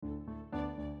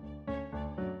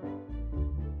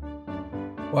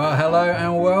Well, hello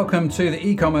and welcome to the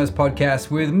e-commerce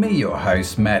podcast with me, your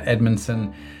host, Matt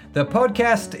Edmondson. The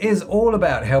podcast is all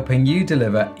about helping you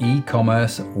deliver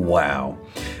e-commerce wow.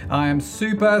 I am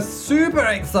super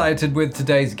excited with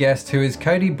today's guest, who is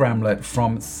Cody Bramlett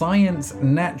from Science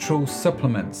Natural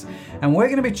Supplements. And we're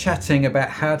going to be chatting about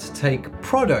how to take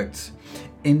products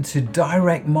into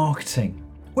direct marketing.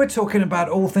 We're talking about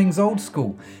all things old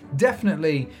school.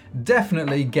 Definitely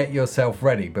get yourself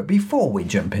ready. But before we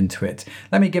jump into it,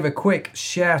 let me give a quick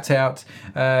shout out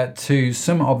to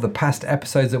some of the past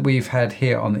episodes that we've had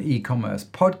here on the e-commerce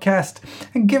podcast.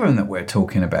 And given that we're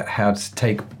talking about how to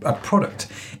take a product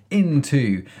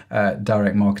into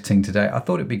direct marketing today, I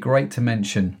thought it'd be great to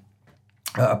mention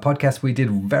a podcast we did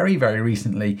very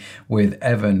recently with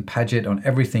Evan Paget on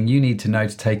everything you need to know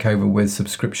to take over with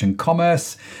subscription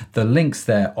commerce. The links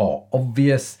there are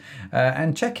obvious.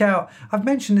 And check out, I've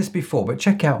mentioned this before, but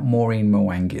check out Maureen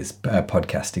Mwangi's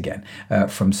podcast again,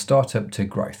 From Startup to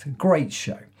Growth. Great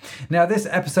show. Now, this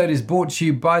episode is brought to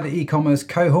you by the e-commerce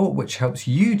cohort, which helps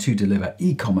you to deliver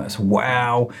e-commerce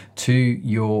wow to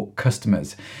your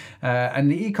customers.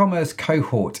 And the e-commerce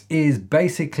cohort is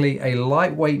basically a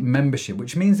lightweight membership,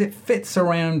 which means it fits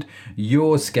around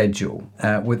your schedule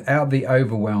without the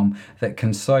overwhelm that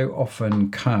can so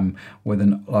often come with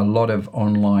a lot of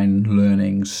online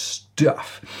learning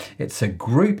stuff. It's a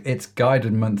group, it's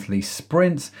guided monthly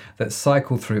sprints that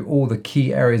cycle through all the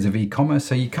key areas of e-commerce.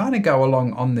 So you kind of go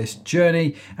along on this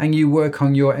journey and you work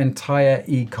on your entire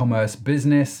e-commerce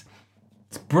business.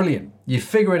 It's brilliant. You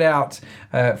figure it out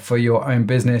for your own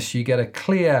business. You get a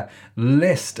clear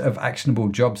list of actionable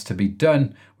jobs to be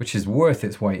done, which is worth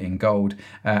its weight in gold,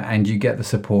 and you get the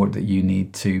support that you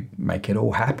need to make it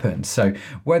all happen. So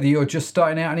whether you're just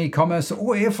starting out in e-commerce,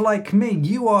 or if, like me,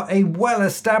 you are a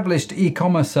well-established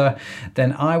e-commercer,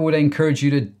 then I would encourage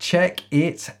you to check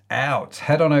it out.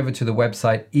 Head on over to the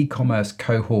website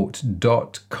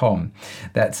ecommercecohort.com.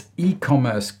 That's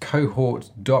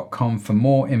ecommercecohort.com for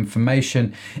more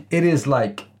information. It is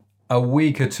like a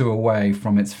week or two away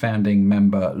from its founding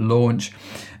member launch.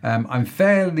 I'm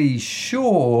fairly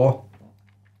sure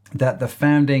that the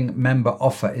founding member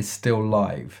offer is still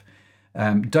live.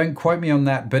 Don't quote me on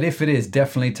that, but if it is,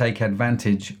 definitely take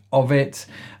advantage of it.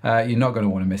 You're not going to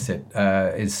want to miss it.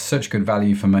 It's such good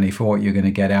value for money for what you're going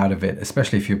to get out of it,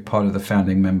 especially if you're part of the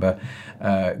founding member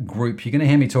group. You're going to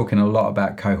hear me talking a lot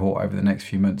about cohort over the next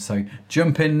few months, so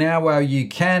jump in now while you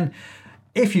can.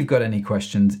 If you've got any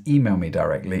questions, email me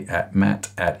directly at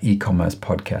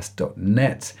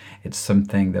matt@ecommercepodcast.net. It's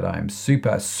something that I'm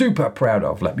super proud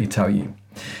of, let me tell you.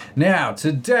 Now,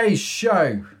 today's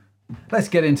show, let's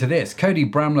get into this. Cody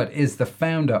Bramlett is the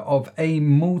founder of a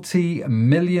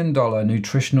multi-million-dollar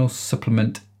nutritional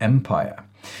supplement empire.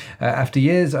 After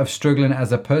years of struggling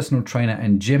as a personal trainer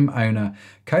and gym owner,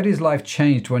 Cody's life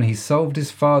changed when he solved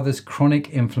his father's chronic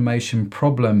inflammation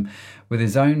problem with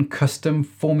his own custom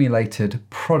formulated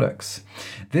products.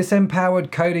 This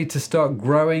empowered Cody to start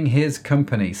growing his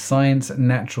company, Science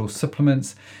Natural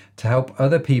Supplements, to help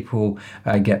other people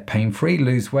get pain-free,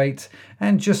 lose weight,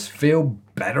 and just feel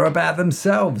better about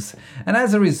themselves. And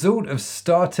as a result of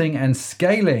starting and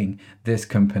scaling this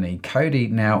company, Cody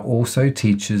now also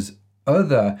teaches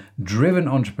other driven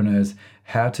entrepreneurs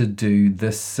how to do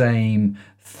the same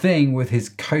thing with his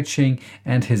coaching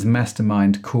and his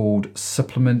mastermind called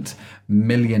Supplement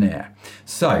Millionaire.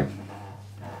 So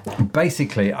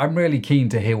basically, I'm really keen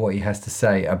to hear what he has to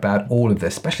say about all of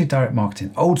this, especially direct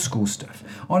marketing, old school stuff.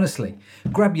 Honestly,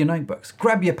 grab your notebooks,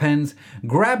 grab your pens,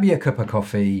 grab your cup of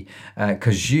coffee,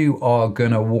 because you are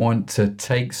going to want to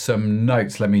take some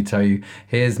notes, let me tell you.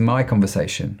 Here's my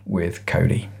conversation with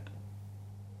Cody.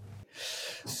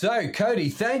 So, Cody,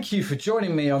 thank you for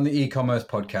joining me on the e-commerce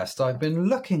podcast. I've been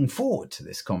looking forward to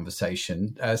this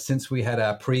conversation since we had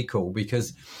our pre-call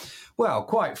because, well,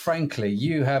 quite frankly,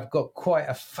 you have got quite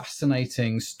a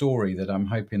fascinating story that I'm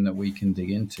hoping that we can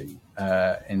dig into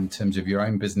in terms of your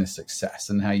own business success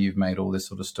and how you've made all this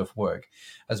sort of stuff work,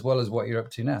 as well as what you're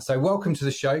up to now. So welcome to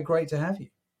the show. Great to have you.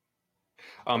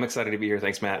 I'm excited to be here.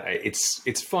 Thanks, Matt.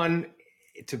 It's fun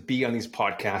to be on these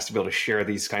podcasts, to be able to share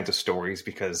these kinds of stories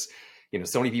because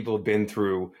so many people have been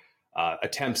through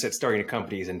attempts at starting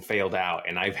companies and failed out.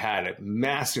 And I've had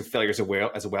massive failures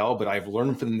as well, but I've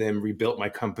learned from them, rebuilt my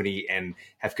company, and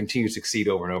have continued to succeed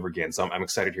over and over again. So I'm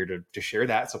excited here to share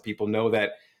that so people know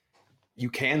that you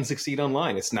can succeed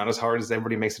online. It's not as hard as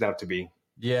everybody makes it out to be.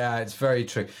 Yeah, it's very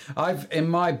true. In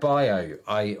my bio,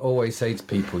 I always say to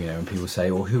people, when people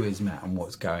say, well, who is Matt and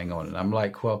what's going on? And I'm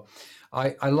like, well,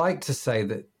 I like to say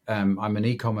that I'm an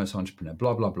e-commerce entrepreneur,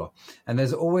 blah, blah, blah. And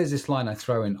there's always this line I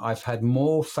throw in, I've had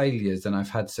more failures than I've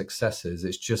had successes.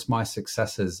 It's just my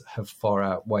successes have far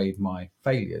outweighed my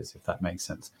failures, if that makes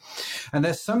sense. And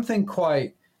there's something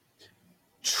quite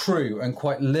true and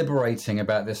quite liberating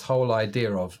about this whole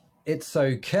idea of it's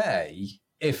okay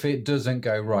if it doesn't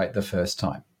go right the first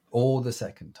time or the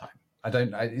second time.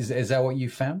 Is that what you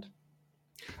found?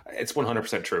 It's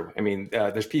 100% true. I mean,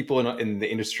 there's people in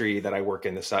the industry that I work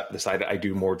in, the side that I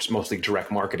do mostly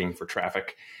direct marketing for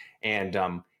traffic. And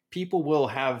people will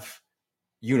have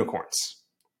unicorns.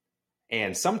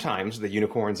 And sometimes the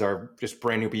unicorns are just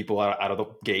brand new people out of the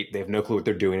gate. They have no clue what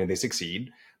they're doing and they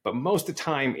succeed. But most of the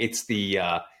time, it's the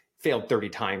failed 30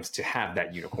 times to have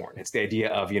that unicorn. It's the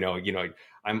idea of,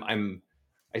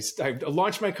 I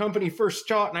launched my company first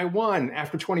shot and I won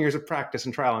after 20 years of practice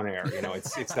and trial and error.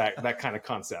 It's that kind of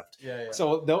concept. Yeah.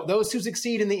 So those who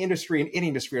succeed in the industry, in any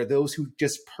industry, are those who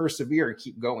just persevere and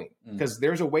keep going, because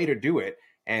there's a way to do it.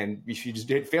 And if you just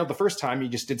failed the first time, you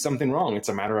just did something wrong. It's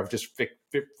a matter of just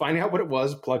finding out what it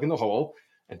was, plug in the hole,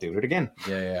 and do it again.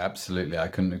 Yeah, absolutely. I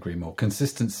couldn't agree more.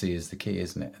 Consistency is the key,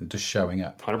 isn't it? And just showing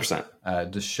up.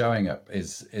 100%. Just showing up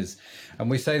is, and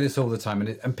we say this all the time,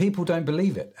 and people don't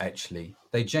believe it. Actually,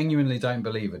 they genuinely don't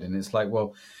believe it, and it's like,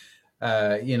 well,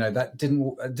 that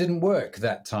didn't work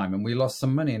that time, and we lost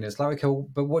some money, and it's like, okay, well,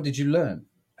 but what did you learn,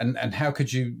 and how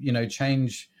could you,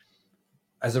 change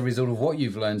as a result of what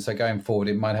you've learned, so going forward,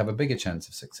 it might have a bigger chance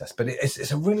of success. But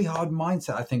it's a really hard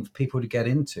mindset, I think, for people to get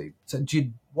into. So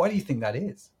why do you think that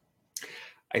is?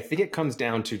 I think it comes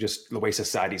down to just the way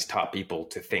society's taught people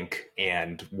to think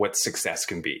and what success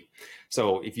can be.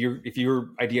 So if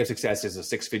your idea of success is a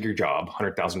six-figure job,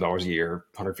 $100,000 a year,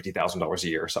 $150,000 a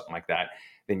year, or something like that,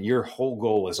 then your whole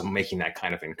goal is making that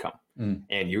kind of income.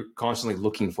 And you're constantly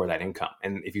looking for that income.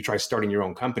 And if you try starting your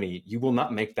own company, you will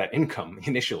not make that income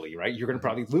initially, right? You're going to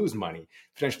probably lose money,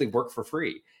 potentially work for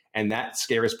free. And that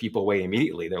scares people away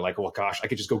immediately. They're like, well, gosh, I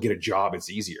could just go get a job.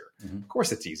 It's easier. Of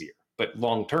course it's easier. But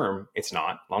long-term, it's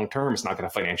not. Long-term, it's not going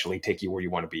to financially take you where you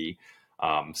want to be.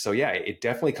 So yeah, it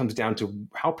definitely comes down to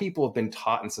how people have been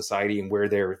taught in society and where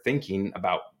they're thinking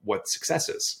about what success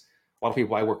is. A lot of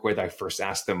people I work with, I first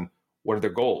ask them, what are their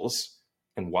goals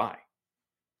and why?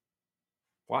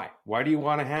 Why do you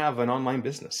want to have an online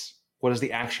business? What is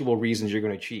the actual reasons you're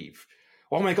going to achieve?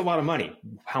 Well, I'll make a lot of money.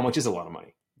 How much is a lot of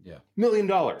money? Yeah. $1 million.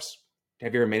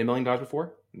 Have you ever made $1 million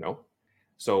before? No.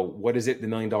 So what is it the $1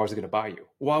 million is going to buy you?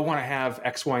 Well, I want to have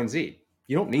X, Y, and Z.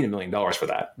 You don't need $1 million for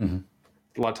that.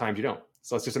 A lot of times you don't.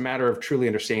 So it's just a matter of truly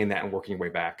understanding that and working your way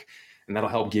back. And that'll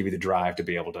help give you the drive to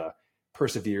be able to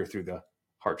persevere through the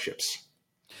hardships.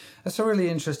 That's a really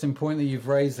interesting point that you've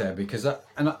raised there, because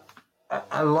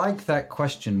I like that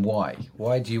question. Why?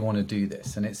 Why do you want to do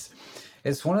this? And it's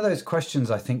one of those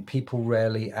questions I think people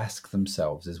rarely ask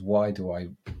themselves, is why do I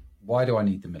need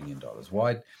the $1 million?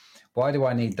 Why do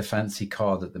I need the fancy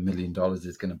car that the $1 million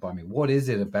is going to buy me? What is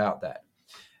it about that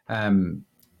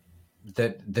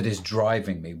that is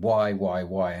driving me? Why?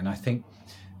 And I think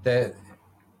that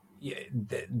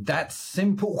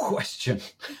simple question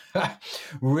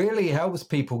really helps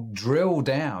people drill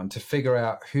down to figure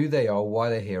out who they are, why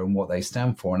they're here, and what they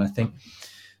stand for. And I think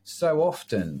so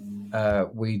often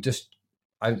we just,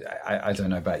 I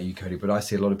don't know about you, Cody, but I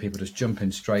see a lot of people just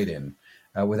jumping straight in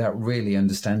without really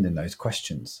understanding those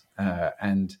questions.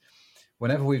 And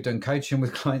whenever we've done coaching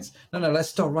with clients, no, let's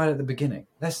start right at the beginning.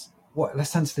 Let's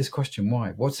answer this question.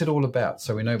 Why? What's it all about?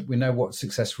 So we know what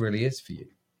success really is for you.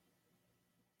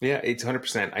 Yeah, it's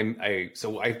 100%.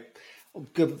 I'll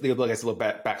give a little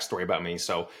backstory about me.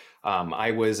 So I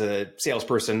was a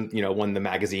salesperson, won the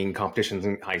magazine competitions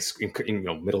in high school, in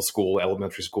middle school,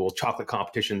 elementary school, chocolate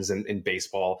competitions in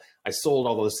baseball. I sold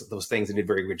all those things and did a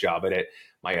very good job at it.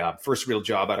 My first real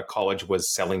job out of college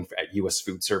was selling at U.S.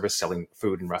 Food Service, selling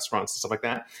food in restaurants and stuff like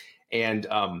that. And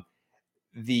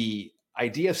the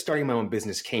idea of starting my own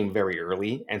business came very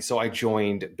early. And so I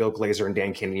joined Bill Glazer and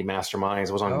Dan Kennedy masterminds.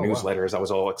 I was on newsletters. Wow. I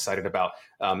was all excited about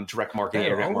direct marketing,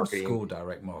 internet marketing. Old school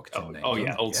direct marketing.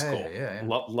 Old school. Yeah.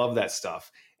 Love that stuff.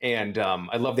 And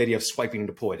I love the idea of swiping and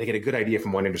deploy. They get a good idea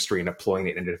from one industry and deploying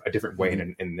it in a different way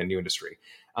in the new industry.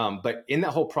 But in that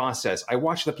whole process, I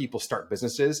watched the people start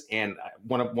businesses. And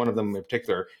one of them in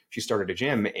particular, she started a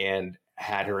gym and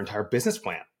had her entire business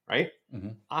plan, right?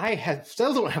 I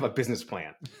still don't have a business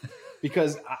plan.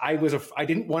 Because I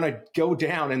didn't want to go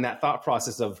down in that thought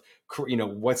process of,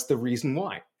 what's the reason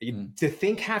why?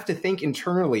 Have to think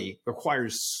internally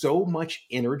requires so much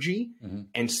energy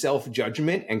and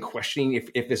self-judgment and questioning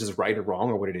if this is right or wrong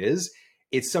or what it is.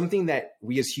 It's something that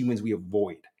we as humans, we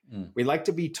avoid. We like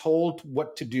to be told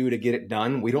what to do to get it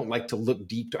done. We don't like to look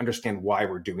deep to understand why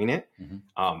we're doing it.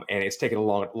 And it's taken a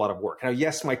lot of work. Now,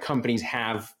 yes, my companies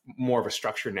have more of a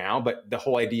structure now, but the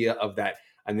whole idea of that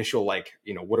initial, like,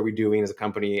 what are we doing as a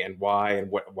company and why, and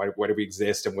why do we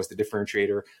exist and what's the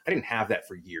differentiator? I didn't have that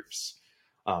for years.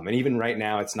 And even right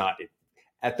now, it's not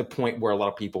at the point where a lot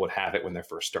of people would have it when they're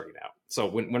first starting out. So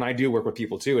when I do work with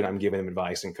people too, and I'm giving them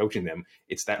advice and coaching them,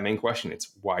 it's that main question.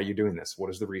 It's, why are you doing this? What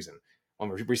is the reason? One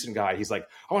recent guy, he's like,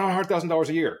 I want $100,000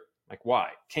 a year. Like, why?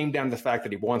 Came down to the fact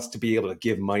that he wants to be able to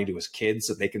give money to his kids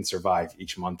so they can survive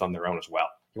each month on their own as well.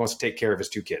 He wants to take care of his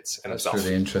 2 kids and himself. That's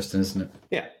really interesting, isn't it?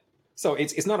 Yeah. So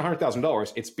it's not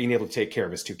 $100,000. It's being able to take care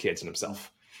of his 2 kids and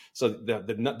himself. So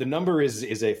the number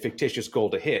is a fictitious goal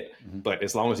to hit, but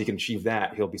as long as he can achieve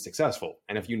that, he'll be successful.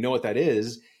 And if you know what that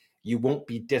is, you won't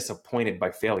be disappointed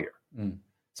by failure.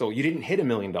 So you didn't hit $1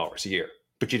 million a year,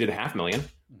 but you did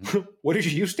 $500,000. What did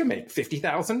you used to make?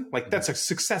 50,000? Like, that's a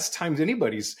success times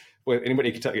anybody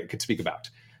could speak about.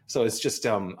 So it's just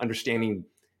understanding,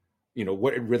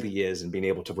 what it really is and being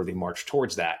able to really march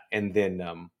towards that. And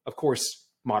then, of course,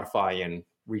 modify and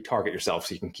retarget yourself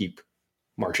so you can keep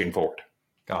marching forward.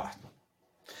 God,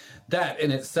 that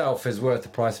in itself is worth the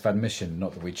price of admission.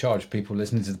 Not that we charge people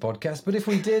listening to the podcast, but if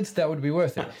we did, that would be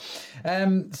worth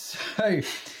it. So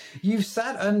you've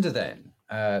sat under then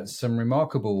some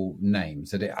remarkable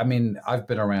names. I've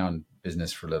been around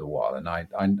business for a little while,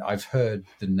 and I've heard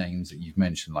the names that you've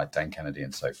mentioned, like Dan Kennedy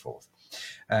and so forth.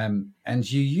 And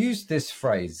you use this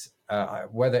phrase,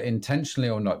 whether intentionally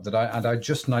or not, I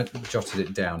just jotted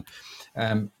it down.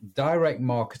 Direct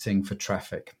marketing for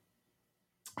traffic.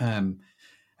 And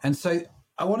so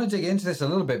I want to dig into this a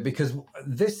little bit, because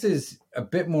this is a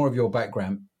bit more of your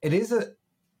background.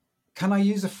 Can I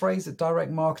use a phrase that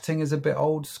direct marketing is a bit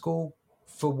old school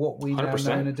for what we now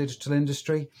know in the digital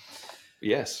industry?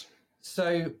 Yes.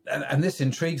 So, and this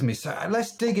intrigues me. So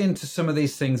let's dig into some of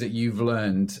these things that you've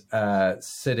learned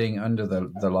sitting under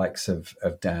the likes of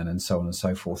Dan and so on and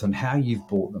so forth, and how you've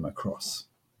brought them across.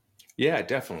 Yeah,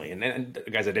 definitely. And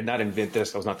guys, I did not invent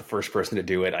this. I was not the first person to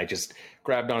do it. I just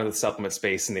grabbed onto the supplement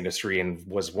space in the industry and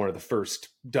was one of the first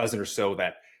dozen or so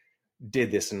that did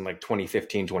this in like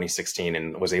 2015, 2016,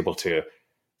 and was able to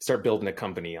start building a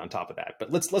company on top of that.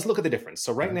 But let's look at the difference.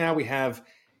 So right now we have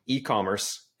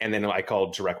e-commerce, and then I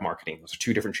call direct marketing. Those are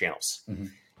 2 different channels.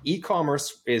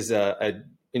 E-commerce is an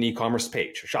e-commerce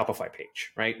page, a Shopify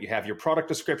page, right? You have your product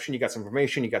description, you got some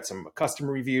information, you got some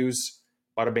customer reviews.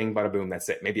 Bada bing, bada boom, that's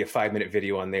it. Maybe a 5-minute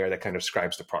video on there that kind of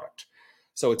describes the product.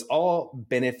 So it's all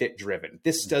benefit driven.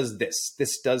 This does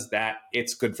this does that.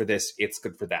 It's good for this. It's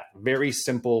good for that. Very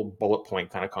simple bullet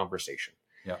point kind of conversation.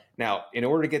 Yeah. Now, in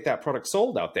order to get that product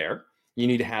sold out there, you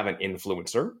need to have an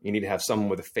influencer. You need to have someone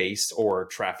with a face or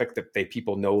traffic that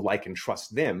people know, like, and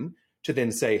trust them to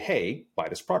then say, hey, buy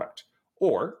this product.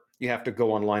 Or you have to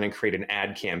go online and create an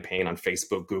ad campaign on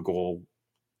Facebook, Google,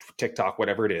 TikTok,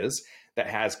 whatever it is, that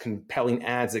has compelling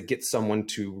ads that get someone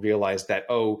to realize that,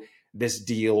 oh, this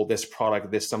deal, this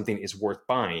product, this something is worth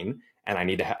buying, and I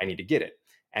need to get it.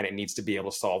 And it needs to be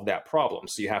able to solve that problem.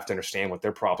 So you have to understand what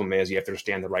their problem is. You have to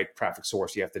understand the right traffic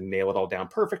source. You have to nail it all down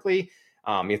perfectly.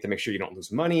 You have to make sure you don't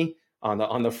lose money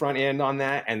on the front end on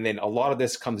that. And then a lot of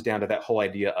this comes down to that whole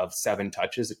idea of 7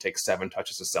 touches. It takes 7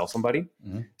 touches to sell somebody.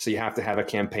 So you have to have a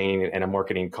campaign and a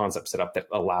marketing concept set up that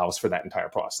allows for that entire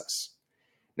process.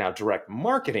 Now, direct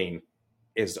marketing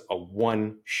is a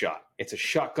one shot. It's a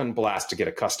shotgun blast to get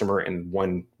a customer in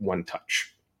one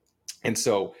touch. And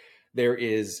so there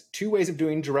is 2 ways of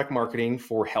doing direct marketing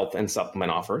for health and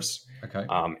supplement offers. Okay.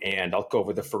 And I'll go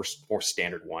over the first, more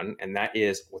standard one, and that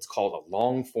is what's called a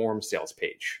long form sales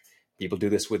page. People do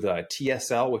this with a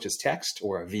TSL, which is text,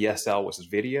 or a VSL, which is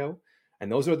video. And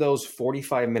those are those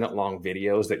 45-minute long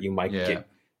videos that you might get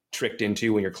tricked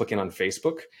into when you're clicking on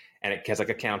Facebook, and it has like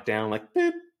a countdown, like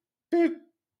boop, boop,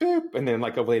 boop, and then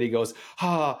like a lady goes,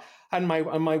 on my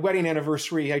wedding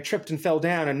anniversary, I tripped and fell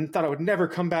down and thought I would never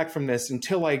come back from this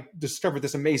until I discovered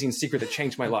this amazing secret that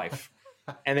changed my life.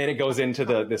 And then it goes into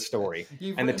this story.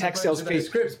 And the text sales page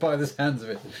scripts by the sounds of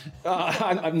it.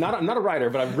 I'm not a writer,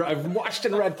 but I've watched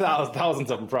and read thousands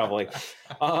of them probably.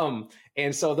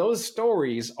 And so those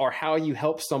stories are how you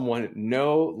help someone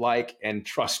know, like, and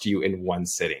trust you in one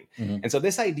sitting. And so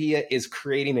this idea is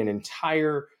creating an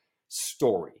entire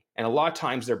story. And a lot of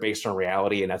times they're based on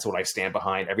reality, and that's what I stand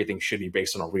behind. Everything should be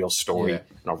based on a real story and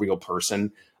a real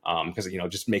person, because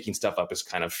just making stuff up is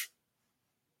kind of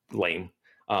lame.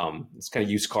 It's kind of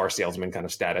used car salesman kind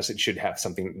of status. It should have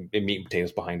something in meat and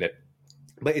potatoes behind it.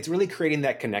 But it's really creating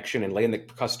that connection and letting the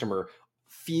customer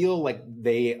feel like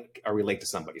they are relate to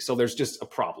somebody. So there's just a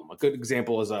problem. A good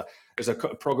example is there's a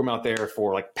program out there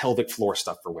for like pelvic floor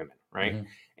stuff for women, right? Mm-hmm.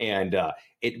 And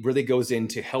it really goes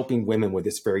into helping women with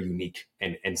this very unique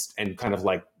and kind of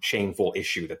like shameful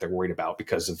issue that they're worried about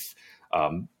because of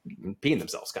peeing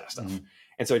themselves, kind of stuff. Mm-hmm.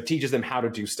 And so it teaches them how to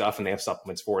do stuff, and they have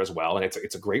supplements for it as well. And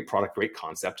it's a great product, great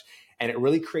concept. And it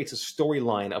really creates a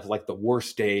storyline of like the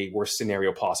worst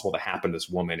scenario possible that happened to this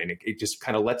woman. And it just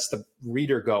kind of lets the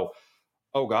reader go,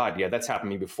 oh God, yeah, that's happened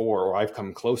to me before, or I've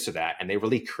come close to that. And they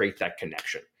really create that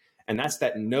connection. And that's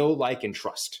that know, like, and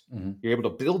trust. Mm-hmm. You're able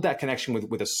to build that connection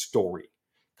with a story.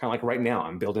 Kind of like right now,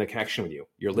 I'm building a connection with you.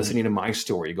 You're listening to my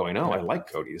story, going, oh, I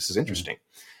like Cody. This is interesting.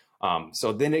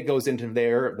 So then it goes into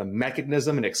the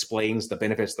mechanism, and explains the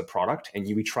benefits of the product, and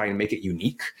we try and make it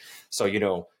unique.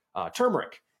 So,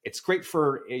 turmeric, it's great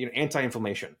for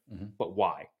anti-inflammation, but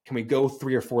why? Can we go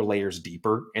 3 or 4 layers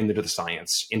deeper into the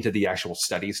science, into the actual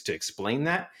studies to explain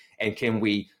that? And can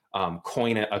we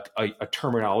coin a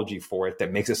terminology for it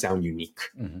that makes it sound unique?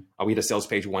 Mm-hmm. We had a sales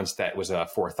page once that was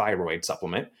for a thyroid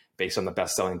supplement based on the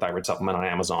best-selling thyroid supplement on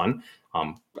Amazon.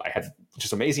 I had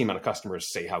just amazing amount of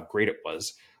customers say how great it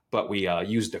was. But we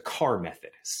used the CAR method,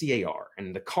 C-A-R.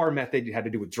 And the CAR method had to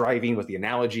do with driving with the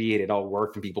analogy, and it all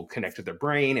worked, and people connected their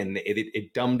brain, and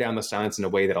it dumbed down the science in a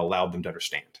way that allowed them to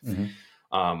understand.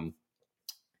 Mm-hmm.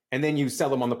 And then you sell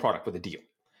them on the product with a deal.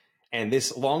 And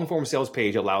this long form sales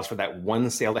page allows for that one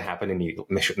sale to happen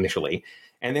initially.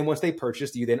 And then once they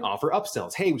purchase, you then offer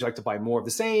upsells. Hey, would you like to buy more of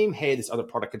the same? Hey, this other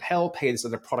product could help. Hey, this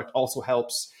other product also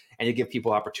helps. And you give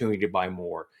people opportunity to buy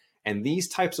more. And these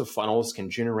types of funnels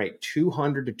can generate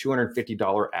 $200 to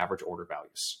 $250 average order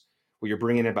values, where you're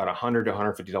bringing in about $100 to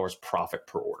 $150 profit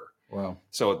per order. Wow.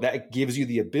 So that gives you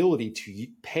the ability to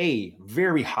pay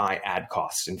very high ad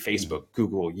costs in Facebook,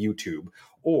 Google, YouTube,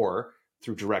 or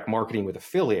through direct marketing with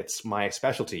affiliates. My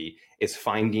specialty is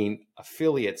finding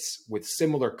affiliates with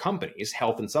similar companies,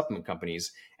 health and supplement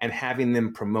companies, and having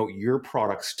them promote your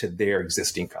products to their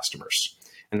existing customers.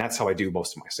 And that's how I do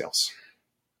most of my sales.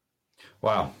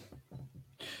 Wow.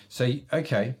 So,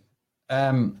 okay.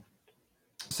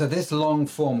 So this long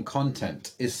form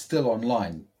content is still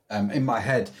online. In my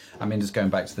head, I mean, just going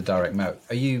back to the direct mail,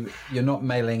 you're not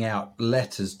mailing out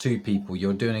letters to people,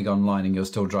 you're doing it online, and you're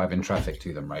still driving traffic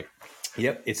to them, right?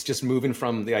 Yep. It's just moving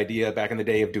from the idea back in the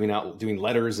day of doing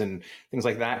letters and things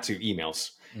like that to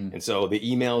emails. And so the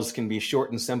emails can be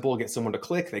short and simple, get someone to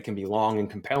click. They can be long and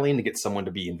compelling to get someone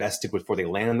to be invested before they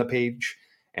land on the page.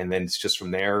 And then it's just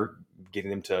from there, getting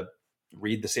them to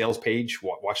read the sales page,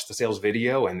 watch the sales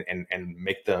video, and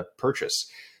make the purchase.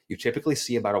 You typically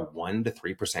see about a 1% to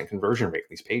 3% conversion rate in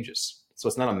these pages. So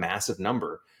it's not a massive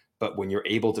number, but when you're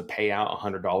able to pay out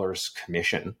 $100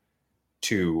 commission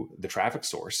to the traffic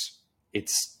source,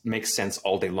 it makes sense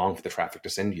all day long for the traffic to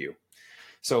send to you.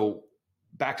 So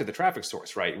back to the traffic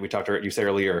source, right? You said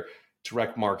earlier,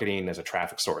 direct marketing as a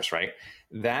traffic source, right?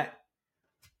 That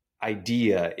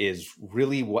idea is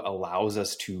really what allows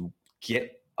us to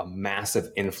get a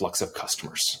massive influx of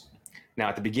customers. Now,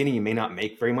 at the beginning, you may not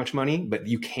make very much money, but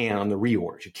you can on the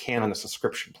reorders, you can on the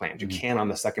subscription plans, you can on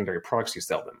the secondary products you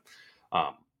sell them.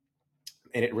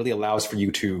 And it really allows for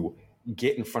you to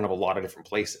get in front of a lot of different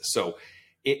places. So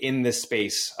in this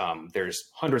space,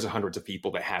 there's hundreds and hundreds of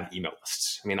people that have email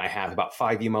lists. I mean, I have about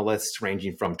 5 email lists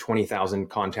ranging from 20,000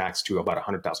 contacts to about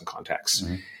 100,000 contacts.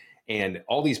 Mm-hmm. And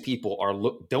all these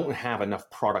people don't have enough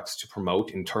products to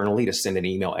promote internally to send an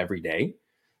email every day.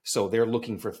 So they're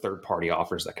looking for third-party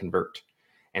offers that convert.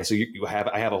 And so I have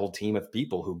a whole team of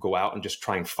people who go out and just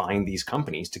try and find these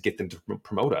companies to get them to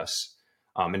promote us,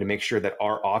 and to make sure that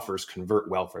our offers convert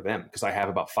well for them. Because I have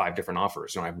about 5 different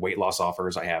offers. I have weight loss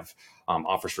offers. I have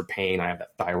offers for pain. I have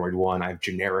that thyroid one. I have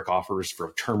generic offers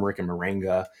for turmeric and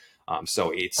moringa.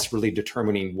 So it's really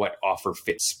determining what offer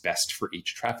fits best for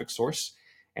each traffic source,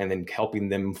 and then helping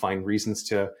them find reasons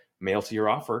to mail to your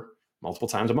offer multiple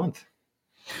times a month.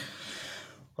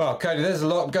 Well, Cody, there's a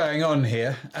lot going on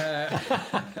here,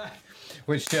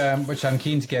 which I'm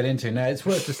keen to get into. Now, it's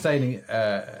worth stating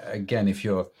again, if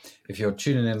you're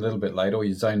tuning in a little bit late or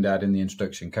you zoned out in the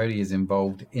introduction, Cody is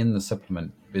involved in the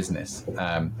supplement business,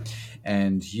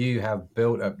 and you have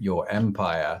built up your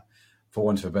empire, for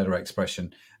want of a better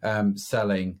expression,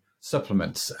 selling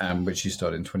supplements, which you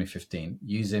started in 2015,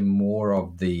 using more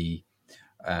of the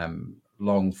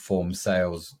long form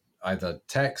sales, either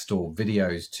text or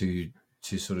videos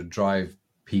to sort of drive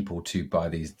people to buy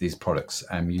these products,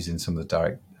 using some of the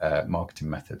direct marketing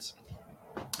methods.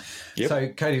 Yep. So,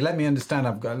 Cody, let me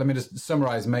understand. Let me just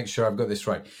summarize, make sure I've got this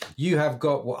right. You have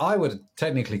got what I would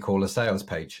technically call a sales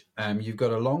page. You've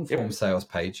got a long form sales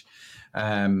page,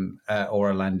 or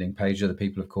a landing page, other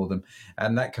people have called them.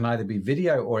 And that can either be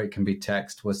video or it can be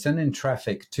text. We're sending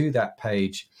traffic to that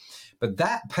page. But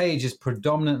that page is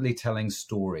predominantly telling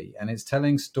story, and it's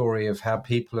telling story of how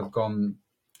people have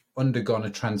undergone a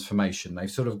transformation. They've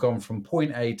sort of gone from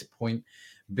point A to point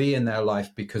B in their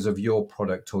life because of your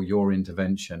product or your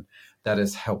intervention that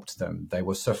has helped them. They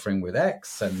were suffering with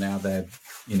X, and now they're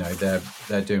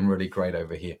doing really great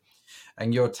over here.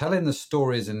 And you're telling the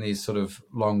stories in these sort of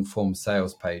long form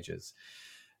sales pages.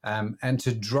 And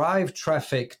to drive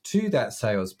traffic to that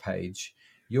sales page,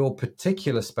 your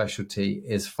particular specialty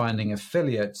is finding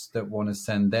affiliates that want to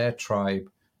send their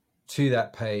tribe to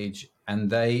that page, and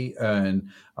they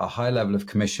earn a high level of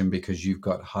commission because you've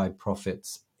got high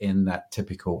profits in that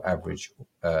typical average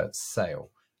sale.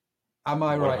 Am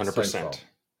I right? 100%.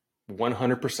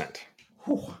 100%.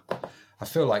 Whew. I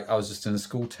feel like I was just in a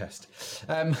school test.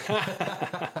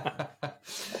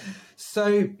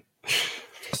 So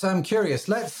I'm curious.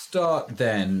 Let's start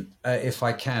then, if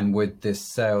I can, with this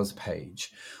sales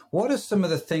page. What are some of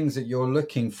the things that you're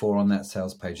looking for on that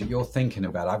sales page that you're thinking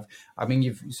about?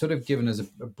 You've sort of given us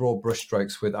a broad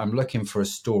brushstrokes with, I'm looking for a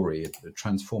story, a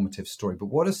transformative story. But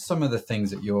what are some of the things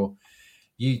that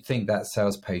you think that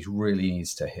sales page really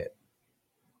needs to hit?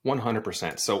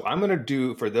 100%. So I'm going to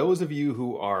do, for those of you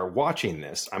who are watching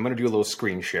this, I'm going to do a little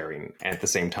screen sharing at the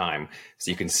same time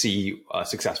so you can see a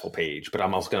successful page, but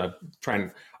I'm also going to try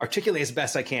and articulate as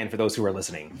best I can for those who are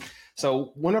listening.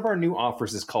 So one of our new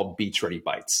offers is called Beach Ready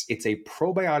Bites. It's a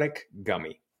probiotic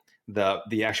gummy.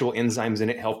 The actual enzymes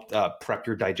in it help prep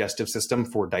your digestive system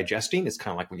for digesting. It's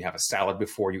kind of like when you have a salad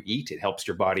before you eat. It helps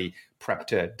your body prep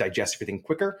to digest everything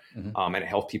quicker, and it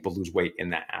helps people lose weight in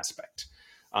that aspect.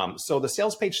 So the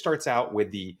sales page starts out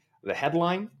with the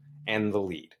headline and the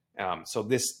lead. So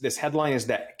this headline is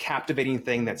that captivating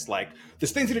thing that's like,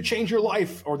 this thing's going to change your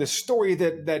life, or this story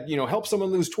that helps someone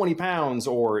lose 20 pounds,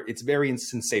 or it's very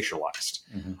sensationalized.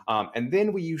 And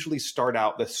then we usually start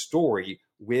out the story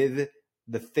with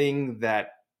the thing that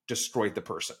destroyed the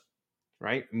person,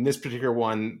 right? In this particular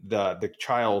one, the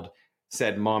child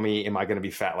said, "Mommy, am I going to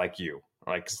be fat like you?"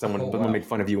 Or like someone made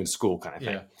fun of you in school, kind of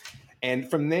thing. Yeah. And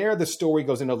from there, the story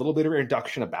goes into a little bit of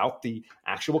introduction about the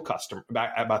actual customer,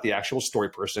 about the actual story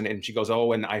person. And she goes,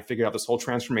 "Oh, and I figured out this whole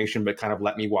transformation, but kind of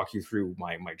let me walk you through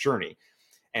my journey."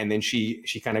 And then she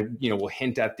kind of, will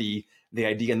hint at the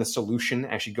idea and the solution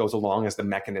as she goes along as the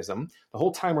mechanism. The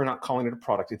whole time we're not calling it a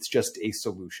product. It's just a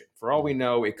solution. For all we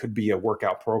know, it could be a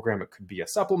workout program. It could be a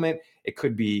supplement. It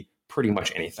could be pretty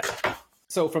much anything.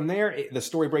 So from there, the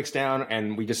story breaks down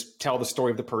and we just tell the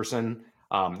story of the person.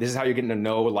 This is how you're getting to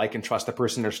know, like, and trust the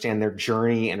person, understand their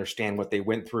journey, understand what they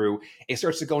went through. It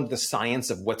starts to go into the science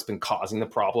of what's been causing the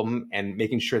problem and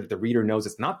making sure that the reader knows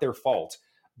it's not their fault,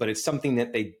 but it's something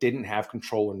that they didn't have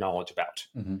control or knowledge about.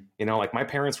 Like my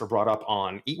parents were brought up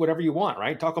on eat whatever you want,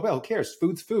 right? Taco Bell, who cares?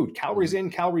 Food's food. Calories in,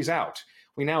 calories out.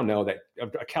 We now know that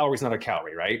a calorie is not a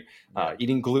calorie, right?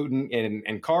 Eating gluten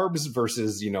and carbs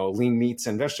versus, lean meats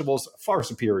and vegetables, far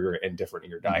superior and different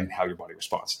in your diet and how your body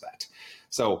responds to that.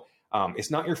 So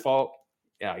it's not your fault.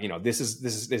 This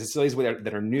is studies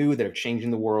that are new, that are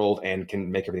changing the world and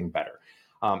can make everything better.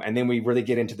 And then we really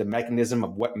get into the mechanism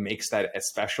of what makes that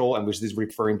special, and which is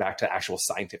referring back to actual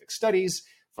scientific studies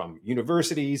from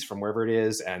universities, from wherever it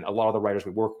is. And a lot of the writers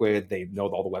we work with, they know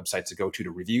all the websites to go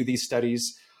to review these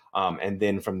studies. And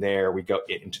then from there, we go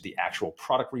into the actual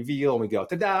product reveal, and we go,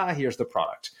 ta-da, here's the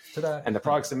product. Ta-da. And the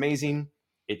product's amazing.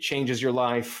 It changes your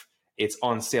life. It's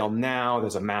on sale now.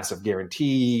 There's a massive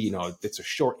guarantee. It's a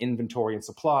short inventory and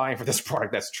supply for this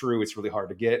product. That's true. It's really hard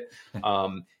to get.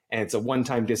 And it's a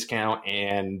one-time discount,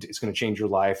 and it's going to change your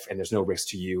life, and there's no risk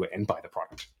to you, and buy the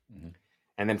product.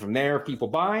 And then from there, people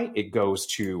buy. It goes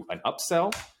to an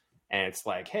upsell, and it's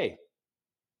like, hey,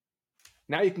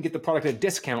 now you can get the product at a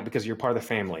discount because you're part of the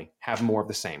family. Have more of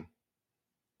the same.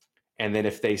 And then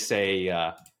if they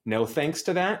say no thanks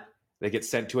to that, they get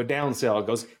sent to a down sell. It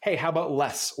goes, hey, how about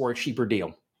less or a cheaper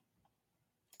deal?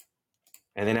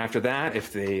 And then after that,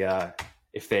 if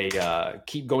they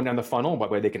keep going down the funnel, by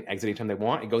the way they can exit anytime they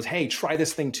want, it goes, hey, try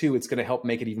this thing too. It's going to help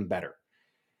make it even better.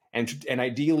 And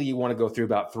ideally, you want to go through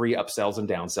about 3 upsells and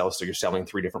downsells. So you're selling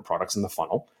 3 different products in the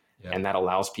funnel. Yeah. And that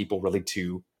allows people really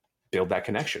to build that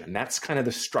connection. And that's kind of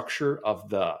the structure of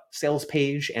the sales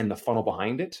page and the funnel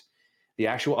behind it. The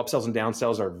actual upsells and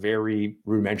downsells are very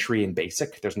rudimentary and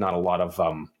basic. There's not a lot of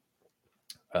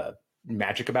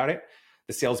magic about it.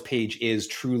 The sales page is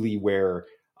truly where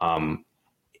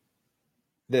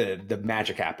the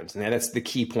magic happens. And that's the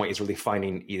key point, is really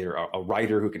finding either a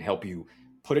writer who can help you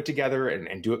put it together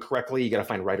and do it correctly. You got to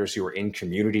find writers who are in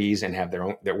communities and have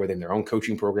they're within their own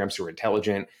coaching programs, who are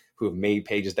intelligent, who have made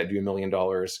pages that do $1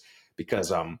 million.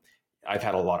 Because I've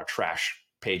had a lot of trash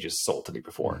pages sold to me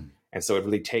before. And so it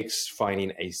really takes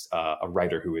finding a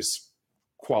writer who is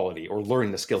quality, or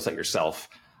learning the skill set yourself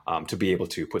to be able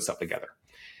to put stuff together.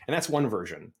 And that's one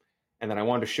version. And then I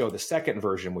wanted to show the second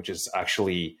version, which is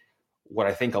actually what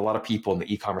I think a lot of people in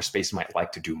the e-commerce space might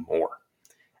like to do more.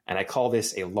 And I call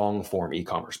this a long form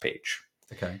e-commerce page.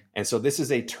 Okay. And so this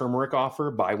is a turmeric offer,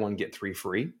 buy one, get 3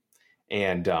 free.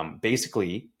 And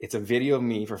basically it's a video of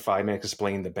me for 5 minutes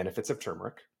explaining the benefits of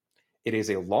turmeric. It is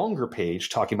a longer page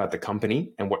talking about the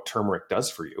company and what turmeric does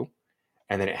for you.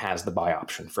 And then it has the buy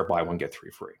option for buy one, get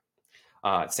 3 free.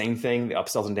 Same thing, the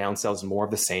upsells and downsells, more of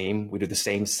the same. We do the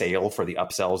same sale for the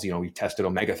upsells. We've tested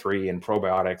omega-3 and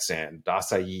probiotics and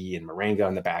acai and moringa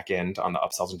on the back end on the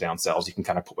upsells and downsells. You can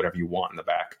kind of put whatever you want in the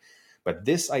back. But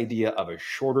this idea of a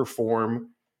shorter form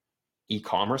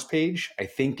e-commerce page, I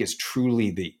think, is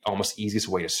truly the almost easiest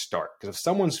way to start. Because if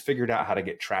someone's figured out how to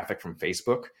get traffic from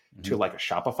Facebook to like a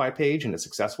Shopify page and it's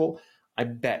successful, I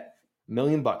bet $1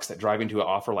 million that drive into an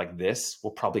offer like this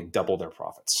will probably double their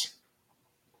profits.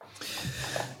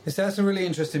 Yes, that's a really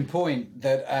interesting point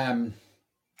that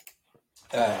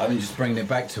just bringing it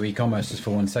back to e-commerce just for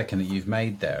 1 second that you've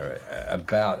made there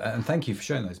about, and thank you for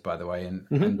showing those, by the way,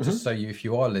 and just so if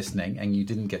you are listening and you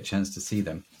didn't get a chance to see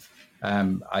them,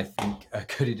 I think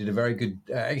Cody did a very good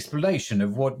explanation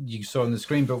of what you saw on the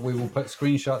screen, but we will put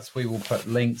screenshots, we will put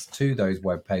links to those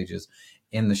web pages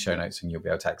in the show notes, and you'll be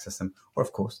able to access them. Or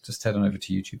of course, just head on over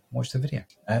to YouTube and watch the video.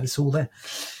 It's all there.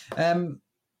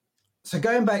 So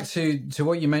going back to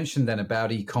what you mentioned then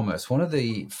about e-commerce, one of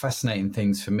the fascinating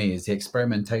things for me is the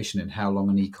experimentation in how long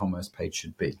an e-commerce page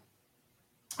should be.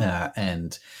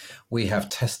 And we have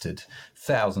tested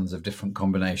thousands of different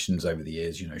combinations over the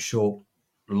years, short,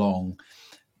 long,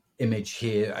 image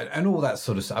here, and all that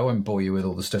sort of stuff. I won't bore you with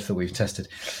all the stuff that we've tested.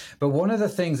 But one of the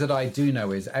things that I do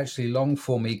know is actually long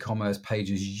form e-commerce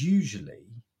pages usually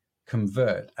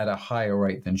convert at a higher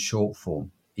rate than short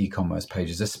form e-commerce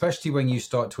pages, especially when you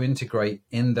start to integrate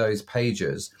in those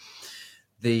pages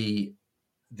the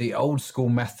old school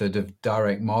method of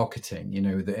direct marketing,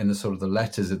 in the sort of the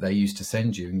letters that they used to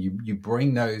send you, and you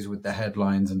bring those with the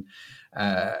headlines, and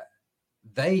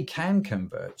they can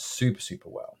convert super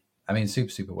well. I mean,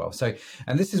 super well. So,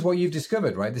 and this is what you've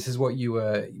discovered, right? This is what you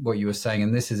were saying,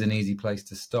 and this is an easy place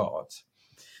to start.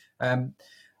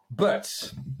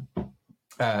 But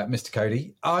Mr.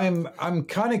 Cody, I'm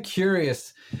kind of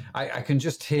curious. I can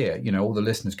just hear, all the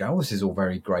listeners go, "Oh, this is all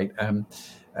very great."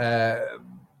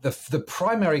 The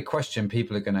primary question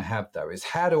people are going to have though is,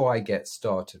 how do I get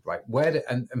started, right?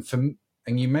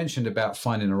 And you mentioned about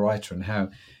finding a writer and how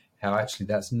actually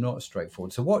that's not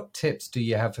straightforward. So what tips do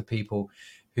you have for people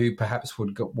who perhaps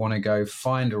would want to go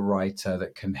find a writer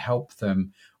that can help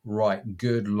them write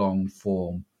good long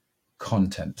form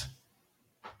content?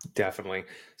 Definitely.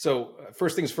 So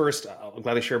first things first, I'll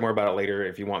gladly share more about it later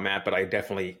if you want, Matt, but I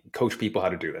definitely coach people how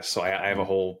to do this. So I have a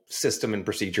whole system and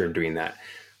procedure of doing that.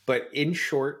 But in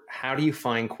short, how do you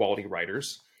find quality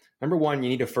writers? Number one, you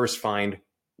need to first find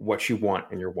what you want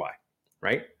and your why,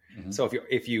 right? Mm-hmm. So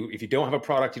if you don't have a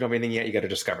product, you don't have anything yet, you got to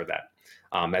discover that.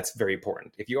 That's very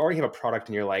important. If you already have a product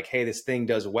and you're like, hey, this thing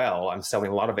does well, I'm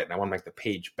selling a lot of it and I want to make the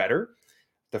page better,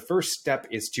 the first step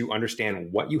is to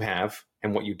understand what you have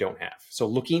and what you don't have. So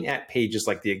looking at pages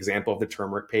like the example of the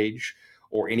turmeric page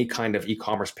or any kind of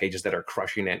e-commerce pages that are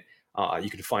crushing it, you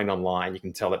can find online. You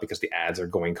can tell that because the ads are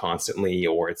going constantly,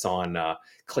 or it's on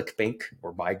ClickBank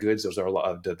or Buy Goods. Those are a lot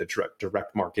of the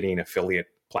direct marketing affiliate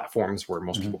platforms where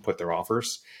most people put their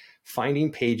offers.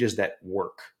 Finding pages that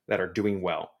work, that are doing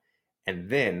well, and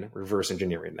then reverse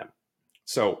engineering them.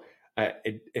 So a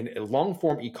long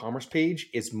form e-commerce page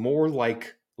is more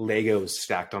like Legos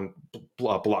stacked on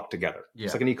block together. Yeah.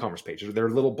 It's like an e-commerce page. They're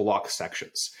little block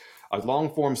sections. A long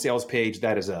form sales page,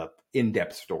 that is a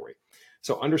in-depth story.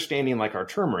 So understanding like our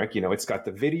turmeric, it's got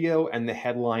the video and the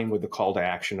headline with the call to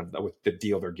action with the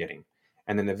deal they're getting.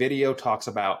 And then the video talks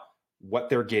about what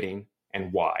they're getting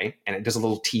and why. And it does a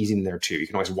little teasing there too. You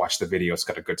can always watch the video. It's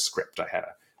got a good script. I had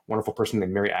a wonderful person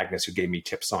named Mary Agnes who gave me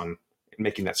tips on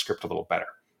making that script a little better.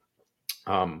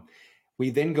 We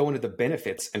then go into the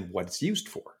benefits and what it's used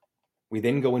for. We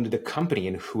then go into the company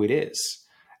and who it is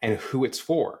and who it's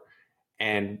for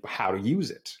and how to use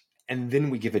it. And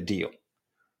then we give a deal.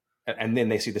 And then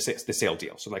they see the sale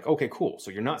deal. So like, okay, cool.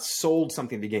 So you're not sold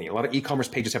something at the beginning. A lot of e-commerce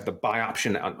pages have the buy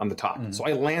option on the top. Mm-hmm. So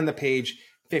I land the page,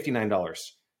 $59.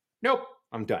 Nope,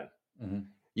 I'm done. Mm-hmm.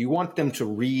 You want them to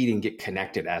read and get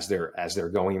connected as they're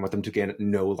going. You want them to get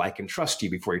know, like, and trust you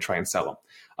before you try and sell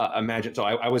them. Imagine. So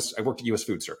I worked at U.S.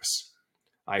 Food Service.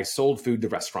 I sold food to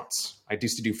restaurants. I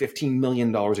used to do $15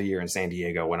 million a year in San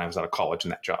Diego when I was out of college in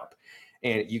that job.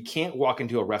 And you can't walk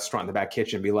into a restaurant in the back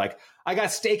kitchen and be like, I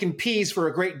got steak and peas for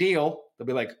a great deal. They'll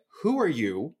be like, who are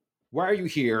you? Why are you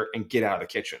here? And get out of the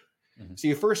kitchen. Mm-hmm. So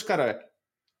you first got to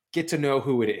get to know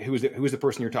who it is, who's the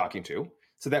person you're talking to.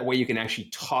 So that way you can actually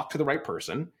talk to the right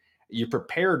person. You're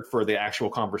prepared for the actual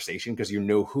conversation because you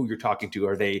know who you're talking to.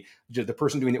 Are they the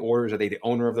person doing the orders? Are they the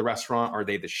owner of the restaurant? Are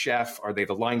they the chef? Are they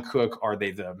the line cook? Are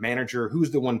they the manager?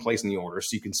 Who's the one placing the order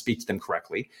so you can speak to them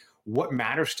correctly? What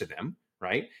matters to them,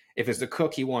 right? If it's the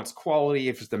cook, he wants quality.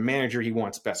 If it's the manager, he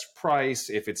wants best price.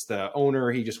 If it's the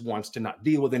owner, he just wants to not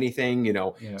deal with anything,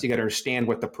 So you got to understand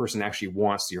what the person actually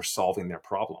wants so you're solving their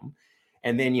problem.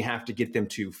 And then you have to get them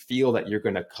to feel that you're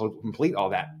going to complete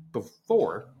all that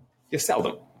before you sell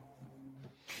them.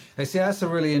 I see, that's a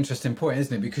really interesting point,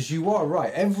 isn't it? Because you are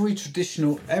right. Every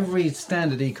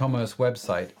standard e-commerce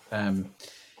website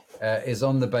is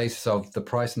on the basis of the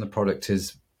price and the product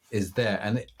is there.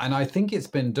 And I think it's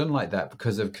been done like that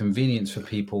because of convenience for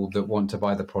people that want to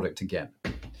buy the product again,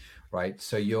 right?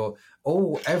 So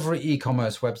every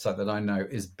e-commerce website that I know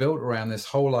is built around this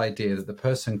whole idea that the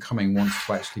person coming wants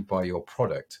to actually buy your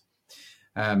product.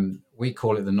 We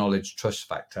call it the knowledge trust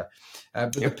factor.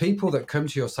 But the people that come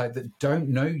to your site that don't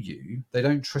know you, they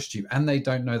don't trust you, and they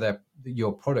don't know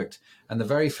your product. And the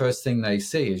very first thing they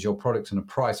see is your product and a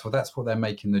price. Well, that's what they're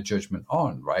making the judgment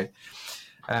on, right?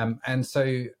 And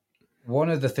so one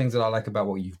of the things that I like about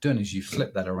what you've done is you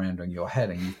flip that around on your head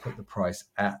and you put the price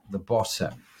at the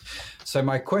bottom. So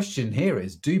my question here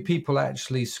is, do people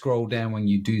actually scroll down when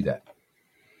you do that?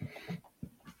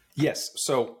 Yes.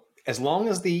 So as long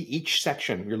as each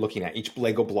section you're looking at, each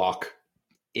Lego block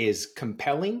is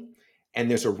compelling and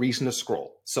there's a reason to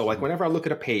scroll. So like whenever I look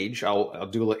at a page, I'll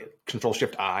do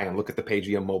Control-Shift-I and look at the page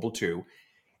via mobile too.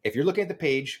 If you're looking at the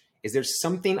page, is there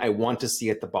something I want to see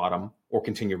at the bottom or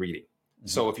continue reading? Mm-hmm.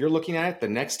 So if you're looking at it, the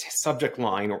next subject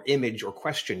line or image or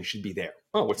question should be there.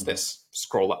 Oh, what's this?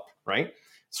 Scroll up, right?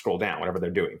 Scroll down, whatever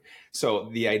they're doing. So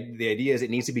the idea is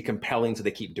it needs to be compelling so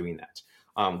they keep doing that.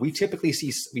 We typically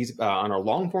see on our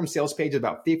long form sales page,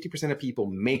 about 50% of people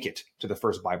make it to the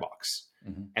first buy box.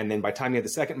 Mm-hmm. And then by the time you have the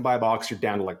second buy box, you're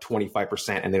down to like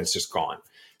 25%, and then it's just gone.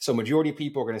 So majority of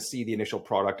people are going to see the initial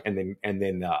product, and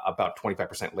then about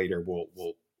 25% later,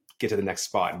 we'll get to the next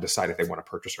spot and decide if they want to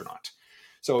purchase or not.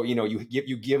 So,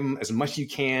 you give them as much as you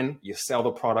can, you sell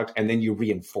the product, and then you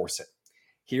reinforce it.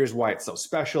 Here's why it's so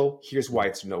special. Here's why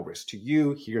it's no risk to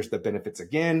you. Here's the benefits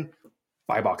again,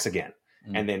 buy box again.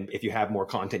 Mm. And then if you have more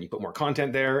content, you put more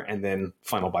content there, and then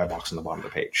final buy box on the bottom of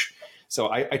the page.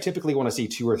 So I typically want to see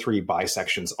 2 or 3 buy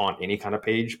sections on any kind of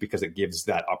page because it gives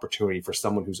that opportunity for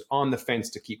someone who's on the fence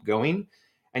to keep going.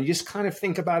 And you just kind of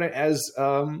think about it as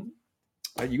a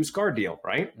used car deal,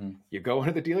 right? Mm. You go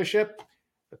into the dealership,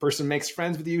 the person makes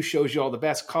friends with you, shows you all the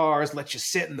best cars, lets you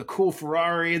sit in the cool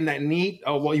Ferrari and that neat.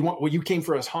 Oh, well, you came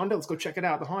for us Honda. Let's go check it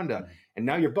out, the Honda. Mm. And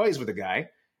now you're buddies with the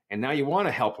guy. And now you want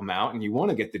to help them out and you want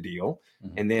to get the deal.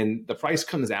 Mm-hmm. And then the price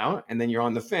comes out and then you're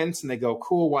on the fence and they go,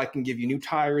 cool, well, I can give you new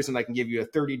tires and I can give you a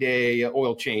 30-day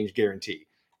oil change guarantee.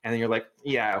 And then you're like,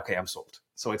 yeah, okay, I'm sold.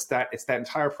 So it's that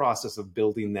entire process of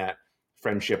building that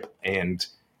friendship and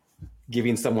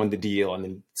giving someone the deal and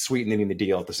then sweetening the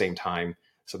deal at the same time.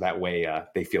 So that way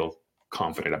they feel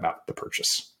confident about the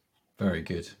purchase. Very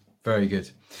good. Very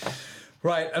good.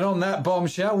 Right, and on that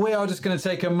bombshell, we are just going to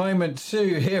take a moment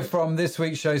to hear from this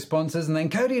week's show sponsors, and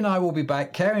then Cody and I will be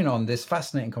back carrying on this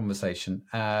fascinating conversation.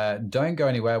 Don't go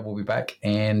anywhere. We'll be back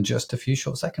in just a few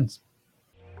short seconds.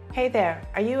 Hey there,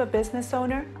 are you a business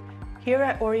owner? Here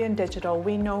at Orion Digital,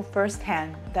 we know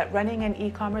firsthand that running an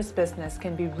e-commerce business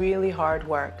can be really hard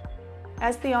work.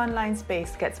 As the online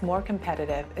space gets more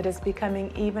competitive, it is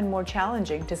becoming even more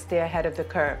challenging to stay ahead of the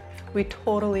curve. We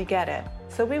totally get it.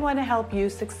 So we want to help you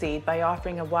succeed by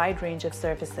offering a wide range of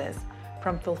services,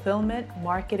 from fulfillment,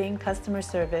 marketing, customer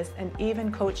service, and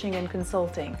even coaching and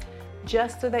consulting,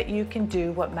 just so that you can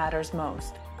do what matters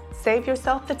most. Save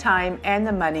yourself the time and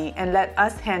the money and let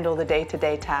us handle the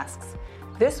day-to-day tasks.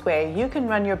 This way, you can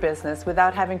run your business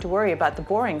without having to worry about the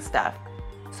boring stuff.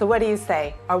 So what do you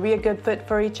say? Are we a good fit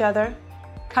for each other?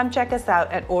 Come check us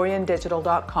out at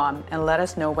oriondigital.com and let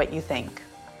us know what you think.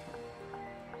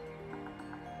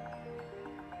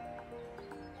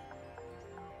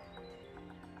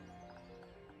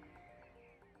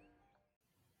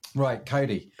 Right,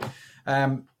 Cody.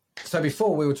 So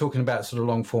before we were talking about sort of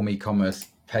long form e-commerce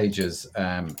pages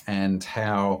and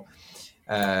how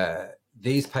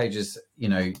these pages,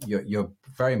 you're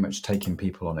very much taking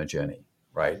people on a journey,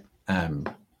 right?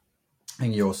 And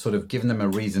you're sort of giving them a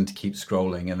reason to keep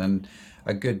scrolling. And then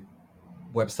a good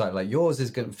website like yours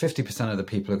is going 50% of the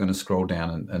people are going to scroll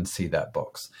down and see that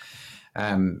box.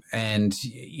 And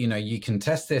you can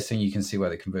test this and you can see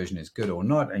whether conversion is good or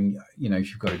not. And if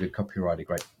you've got a good copywriter,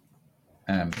 great.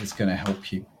 It's going to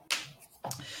help you.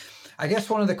 I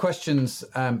guess one of the questions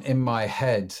in my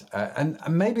head, and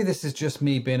maybe this is just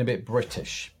me being a bit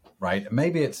British, right?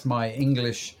 Maybe it's my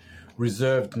English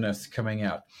reservedness coming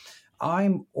out.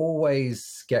 I'm always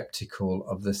skeptical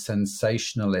of the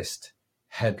sensationalist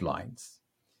headlines.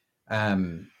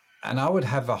 And I would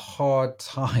have a hard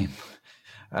time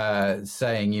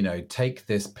saying, take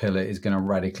this pill, it is going to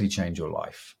radically change your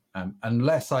life,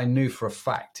 unless I knew for a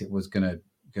fact it was going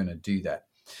to do that.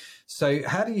 So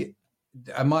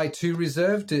am I too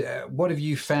reserved? What have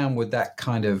you found with that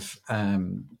kind of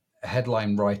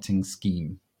headline writing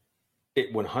scheme?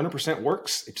 It 100%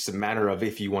 works. It's just a matter of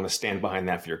if you want to stand behind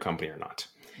that for your company or not.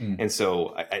 And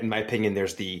so, in my opinion,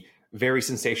 there's the very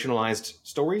sensationalized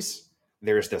stories,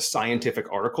 there's the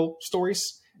scientific article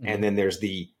stories, and then there's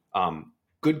the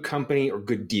good company or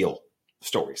good deal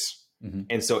stories.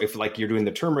 And so, if like you're doing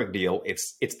the turmeric deal,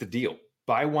 it's the deal.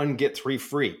 Buy one, get 3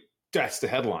 free. That's the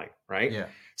headline, right? Yeah.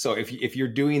 So if you're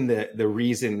doing the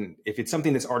reason, if it's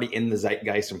something that's already in the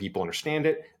zeitgeist and people understand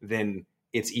it, then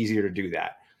it's easier to do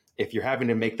that. If you're having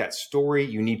to make that story,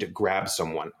 you need to grab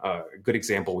someone. A good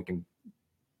example, we can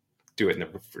do it in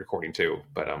the recording too,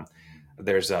 but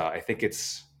there's I think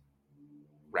it's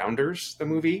Rounders, the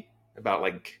movie about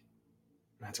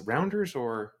that's Rounders,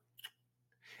 or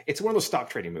it's one of those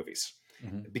stock trading movies.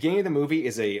 The beginning of the movie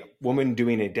is a woman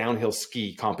doing a downhill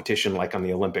ski competition like on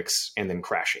the Olympics and then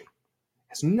crashing. It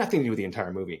has nothing to do with the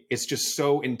entire movie. It's just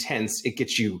so intense. It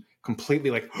gets you completely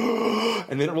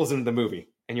and then it rolls into the movie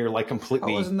and you're like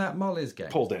completely wasn't that Molly's Game?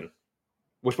 Pulled in.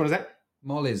 Which one is that?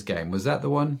 Molly's Game. Was that the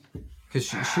one? Because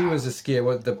she was a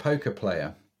skier, the poker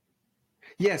player.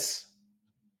 Yes.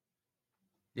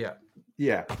 Yeah.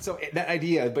 Yeah. So that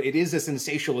idea, but it is a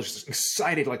sensationalist,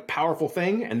 excited, powerful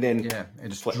thing, and then it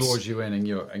just draws you in, and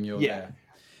you're there.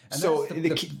 And so the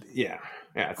key,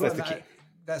 that's the key.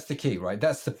 That's the key, right?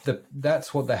 That's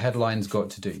that's what the headline's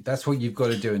got to do. That's what you've got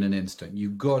to do in an instant.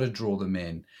 You've got to draw them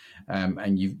in,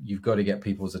 and you've got to get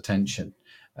people's attention.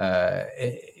 I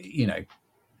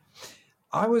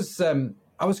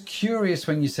was curious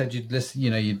when you said you'd listen,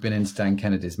 you'd been in Stan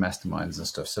Kennedy's masterminds and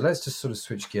stuff. So let's just sort of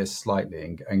switch gears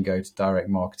slightly and go to direct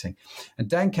marketing. And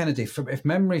Dan Kennedy, if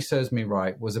memory serves me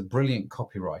right, was a brilliant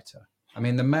copywriter. I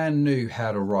mean, the man knew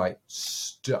how to write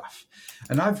stuff.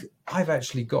 And I've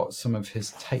actually got some of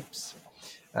his tapes.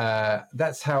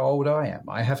 That's how old I am.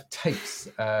 I have tapes,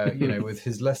 with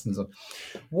his lessons on.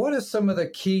 What are some of the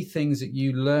key things that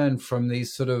you learn from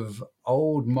these sort of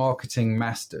old marketing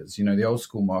masters, the old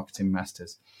school marketing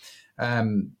masters?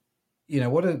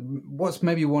 What's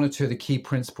maybe one or two of the key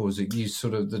principles that you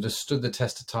that have stood the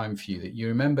test of time for you, that you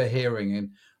remember hearing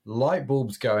and light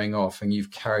bulbs going off and you've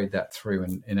carried that through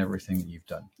in everything that you've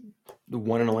done? The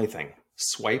one and only thing,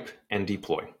 swipe and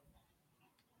deploy.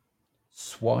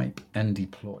 Swipe and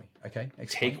deploy. Okay.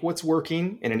 Explain. Take what's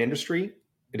working in an industry,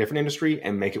 a different industry,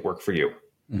 and make it work for you.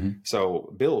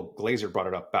 So Bill Glazer brought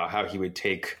it up about how he would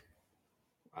take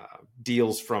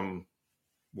deals from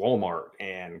Walmart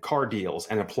and car deals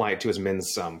and apply it to his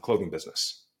men's clothing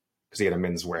business because he had a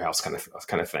men's warehouse kind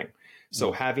of thing.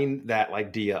 So having that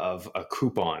idea of a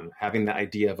coupon, having the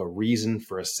idea of a reason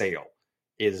for a sale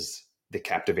is the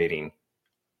captivating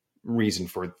reason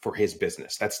for his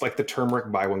business. That's like the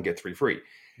turmeric, buy one, get 3 free.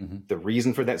 The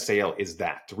reason for that sale is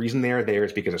that. The reason they're there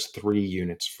is because it's 3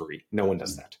 units free. No one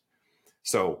does that.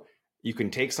 So you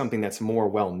can take something that's more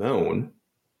well-known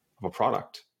of a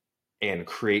product and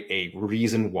create a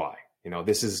reason why.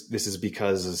 This is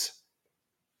because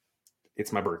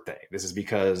it's my birthday. This is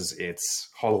because it's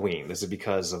Halloween. This is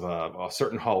because of a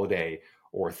certain holiday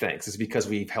or thanks. This is because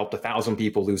we've helped 1,000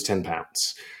 people lose 10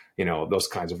 pounds. Those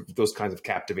kinds of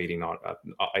captivating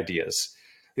ideas.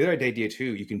 The other idea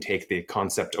too, you can take the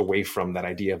concept away from that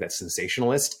idea of that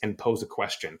sensationalist and pose a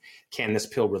question. Can this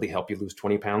pill really help you lose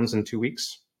 20 pounds in 2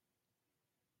 weeks?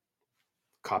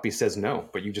 Copy says no,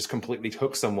 but you just completely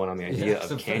hook someone on the idea of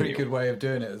can you. It's a very good way of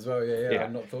doing it as well. Yeah.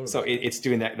 I've not thought of so it's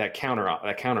doing that counter.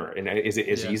 And is it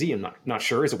easy? I'm not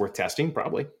sure. Is it worth testing?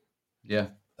 Probably. Yeah.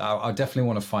 I definitely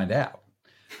want to find out.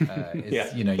 You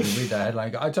read that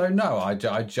headline. I don't know.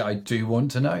 I do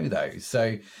want to know though.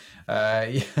 So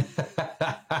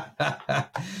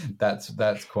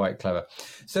that's quite clever.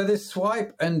 So this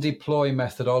swipe and deploy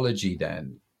methodology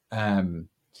then,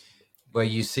 where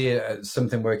you see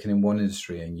something working in one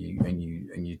industry and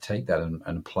you take that and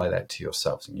apply that to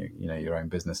yourselves and your own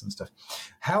business and stuff.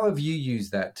 How have you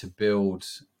used that to build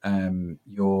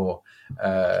your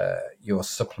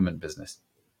supplement business?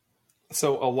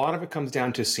 So a lot of it comes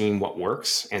down to seeing what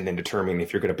works and then determining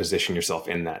if you're going to position yourself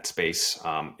in that space.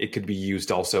 It could be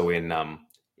used also in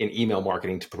email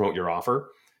marketing to promote your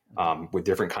offer with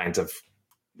different kinds of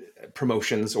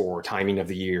promotions or timing of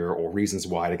the year or reasons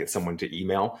why to get someone to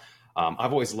email.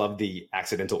 I've always loved the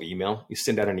accidental email. You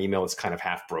send out an email that's kind of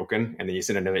half broken, and then you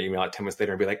send another email out 10 minutes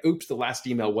later and be like, oops, the last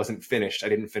email wasn't finished. I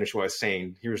didn't finish what I was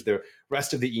saying. Here's the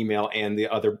rest of the email and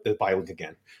the buy link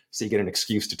again. So you get an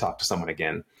excuse to talk to someone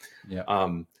again. Yeah.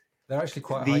 They're actually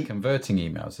quite high converting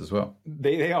emails as well.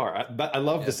 They are. But I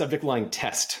love the subject line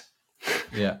test.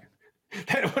 Yeah.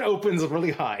 That one opens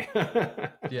really high.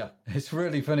 Yeah. It's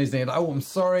really funny. Saying, oh, I'm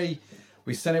sorry.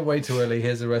 We sent it way too early.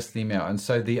 Here's the rest of the email. And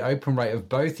so the open rate of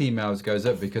both emails goes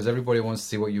up because everybody wants to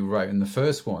see what you wrote in the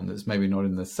first one that's maybe not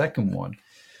in the second one.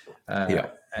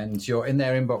 And you're in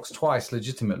their inbox twice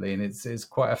legitimately. And it's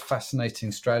quite a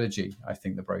fascinating strategy, I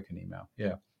think, the broken email.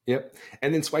 Yeah. Yep.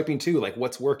 And then swiping too, like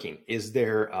what's working? Is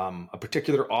there a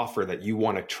particular offer that you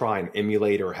want to try and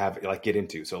emulate or have get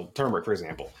into? So turmeric, for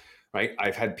example, right?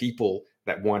 I've had people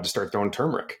that wanted to start their own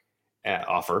turmeric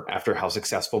offer after how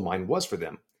successful mine was for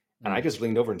them. And I just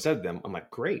leaned over and said to them, I'm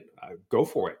like, great, go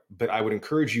for it. But I would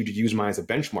encourage you to use mine as a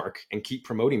benchmark and keep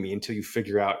promoting me until you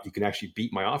figure out you can actually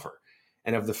beat my offer.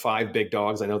 And of the 5 big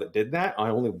dogs I know that did that,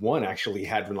 only one actually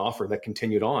had an offer that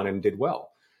continued on and did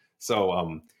well.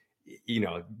 So,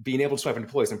 being able to swipe and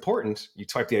deploy is important. You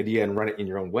swipe the idea and run it in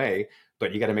your own way,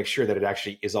 but you got to make sure that it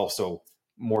actually is also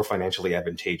more financially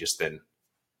advantageous than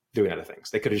doing other things.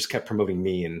 They could have just kept promoting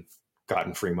me and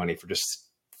gotten free money for just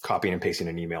copying and pasting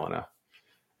an email in a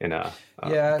that's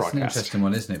broadcast. an interesting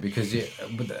one, isn't it? Because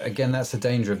again, that's the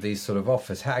danger of these sort of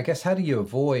offers. How do you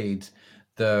avoid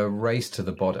the race to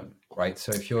the bottom, right?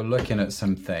 So if you're looking at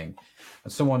something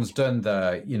and someone's done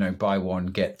the, buy one,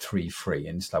 get 3 free,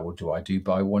 and it's like, well, do I do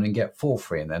buy one and get 4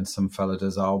 free? And then some fella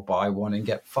does, I'll buy one and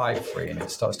get 5 free, and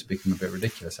it starts to become a bit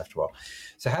ridiculous after a while.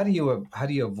 So how do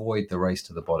you avoid the race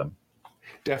to the bottom?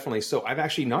 Definitely. So I've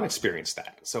actually not experienced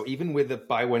that. So even with the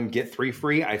buy one, get 3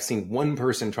 free, I've seen one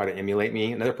person try to emulate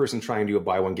me, another person try and do a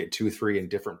buy one, get 2 free in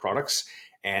different products.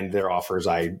 And their offers,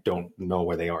 I don't know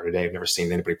where they are today. I've never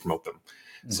seen anybody promote them.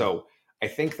 Mm-hmm. So I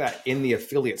think that in the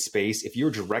affiliate space, if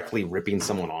you're directly ripping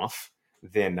someone off,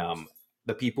 then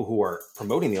the people who are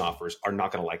promoting the offers are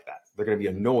not going to like that. They're going to be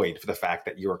annoyed for the fact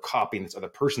that you're copying this other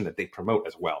person that they promote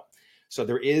as well. So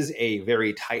there is a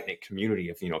very tight-knit community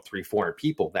of 300-400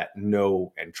 people that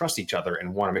know and trust each other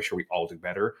and want to make sure we all do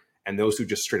better. And those who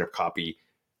just straight up copy,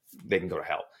 they can go to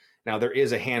hell. Now, there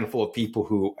is a handful of people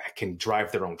who can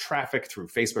drive their own traffic through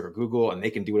Facebook or Google, and they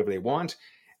can do whatever they want.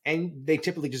 And they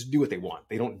typically just do what they want.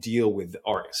 They don't deal with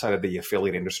our side of the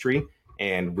affiliate industry.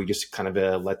 And we just kind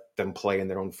of let them play in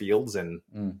their own fields. And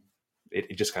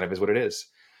it just kind of is what it is.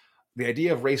 The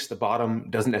idea of race to the bottom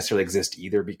doesn't necessarily exist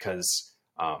either because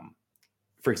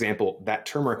for example, that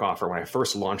turmeric offer, when I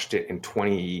first launched it in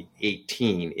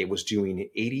 2018, it was doing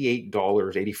 $88,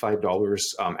 $85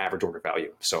 average order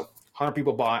value. So 100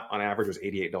 people bought, on average, was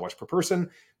 $88 per person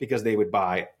because they would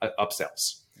buy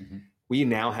upsells. Mm-hmm. We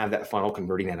now have that funnel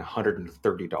converting at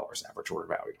 $130 average order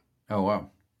value. Oh,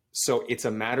 wow. So it's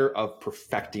a matter of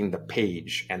perfecting the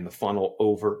page and the funnel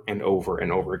over and over and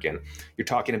over again. You're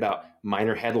talking about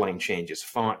minor headline changes,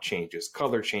 font changes,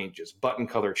 color changes, button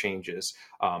color changes,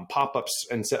 pop-ups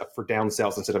for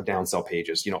downsells instead of downsell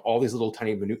pages. All these little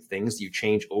tiny minute things that you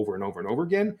change over and over and over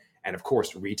again. And of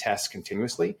course, retest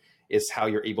continuously is how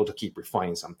you're able to keep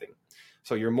refining something.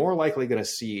 So you're more likely going to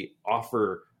see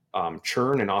offer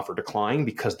churn and offer decline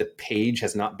because the page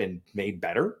has not been made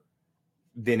better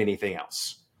than anything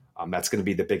else. That's going to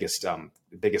be the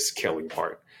biggest killing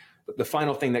part. But the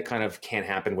final thing that kind of can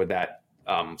happen with that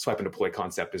swipe and deploy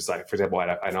concept is, like, for example, I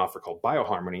had an offer called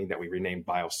BioHarmony that we renamed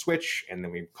BioSwitch, and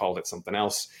then we called it something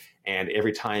else. And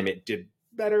every time it did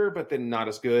better, but then not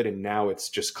as good. And now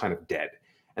it's just kind of dead.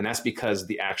 And that's because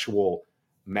the actual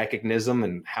mechanism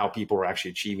and how people are actually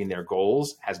achieving their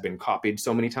goals has been copied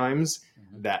so many times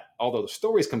that although the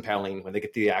story is compelling, when they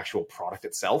get to the actual product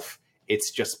itself,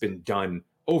 it's just been done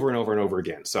over and over and over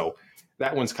again. So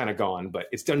that one's kind of gone, but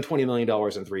it's done $20 million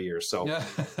in 3 years. So, yeah.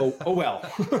 oh well.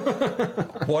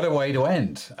 What a way to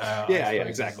end. Yeah,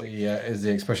 exactly. Is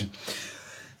the expression.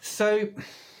 So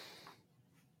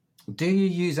do you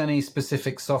use any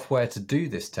specific software to do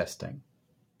this testing?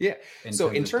 Yeah. So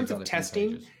in terms of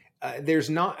testing, there's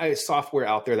not a software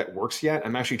out there that works yet.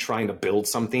 I'm actually trying to build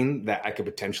something that I could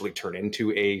potentially turn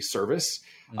into a service,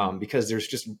 because there's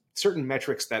just certain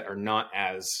metrics that are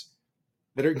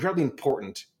incredibly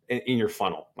important in your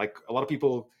funnel. Like a lot of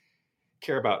people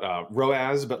care about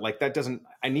ROAS, but like that doesn't.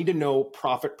 I need to know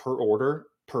profit per order,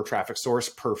 per traffic source,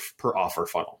 per offer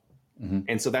funnel,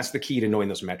 and so that's the key to knowing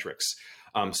those metrics.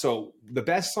 So the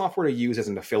best software to use as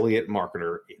an affiliate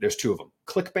marketer, there's two of them: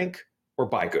 ClickBank or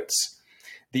BuyGoods.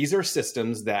 These are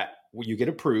systems that when you get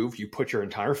approved, you put your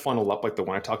entire funnel up like the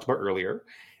one I talked about earlier,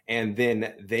 and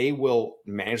then they will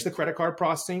manage the credit card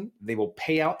processing. They will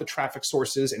pay out the traffic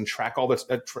sources and track all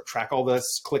the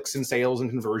clicks and sales and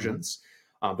conversions.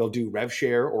 They'll do rev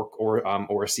share or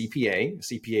a CPA.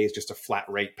 CPA is just a flat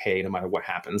rate pay no matter what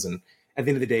happens. And at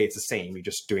the end of the day, it's the same. You're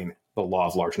just doing the law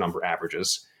of large number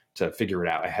averages to figure it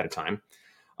out ahead of time.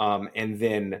 And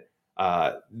then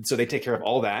so they take care of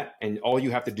all that, and all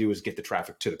you have to do is get the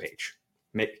traffic to the page.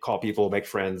 Call people, make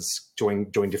friends, join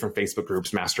different Facebook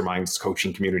groups, masterminds,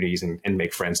 coaching communities, and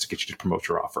make friends to get you to promote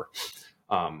your offer.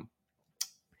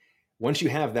 Once you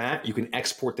have that, you can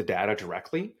export the data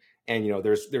directly. And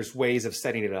there's ways of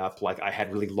setting it up. Like I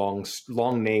had really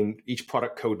long name. Each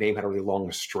product code name had a really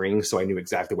long string, so I knew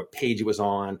exactly what page it was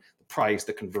on, the price,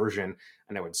 the conversion,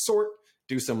 and I would sort,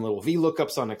 do some little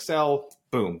VLOOKUPs on Excel,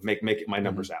 boom, make my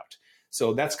numbers out.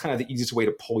 So that's kind of the easiest way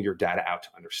to pull your data out to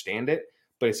understand it.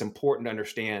 But it's important to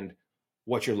understand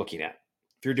what you're looking at.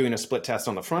 If you're doing a split test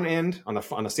on the front end, on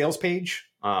the sales page,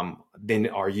 then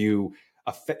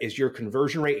is your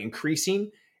conversion rate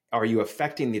increasing? Are you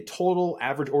affecting the total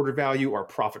average order value or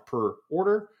profit per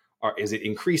order? Or is it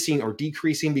increasing or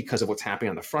decreasing because of what's happening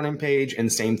on the front end page?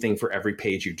 And same thing for every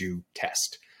page you do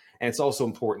test. And it's also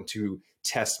important to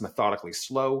test methodically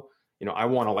slow. I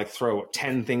want to throw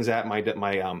 10 things at my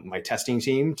testing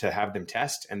team to have them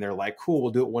test. And they're like, cool,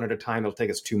 we'll do it one at a time. It'll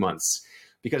take us 2 months.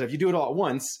 Because if you do it all at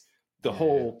once, the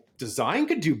whole design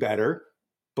could do better.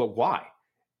 But why?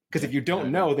 Because if you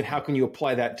don't know, then how can you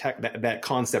apply that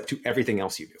concept to everything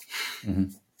else you do? Mm-hmm.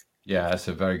 Yeah, that's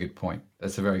a very good point.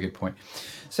 So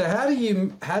how do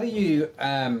you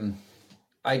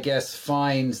I guess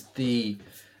find the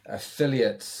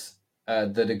affiliates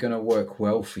that are going to work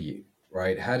well for you,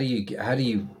 right? How do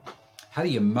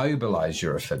you mobilize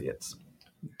your affiliates?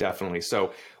 Definitely.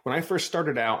 So when I first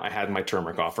started out, I had my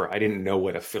turmeric offer. I didn't know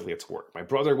what affiliates were. My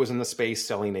brother was in the space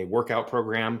selling a workout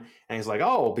program, and he's like,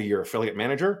 "Oh, I'll be your affiliate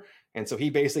manager." And so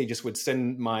he basically just would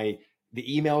send the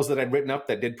emails that I'd written up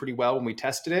that did pretty well when we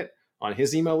tested it on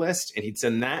his email list, and he'd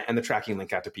send that and the tracking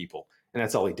link out to people. And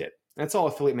that's all he did. That's all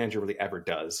affiliate manager really ever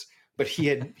does. But he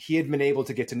had been able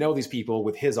to get to know these people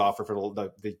with his offer for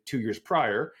the 2 years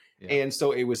prior. Yeah. And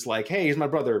so it was like, hey, here's my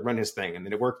brother, run his thing. And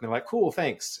then it worked. And they're like, cool,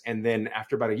 thanks. And then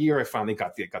after about a year, I finally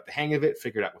got the hang of it,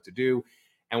 figured out what to do.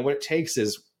 And what it takes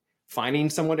is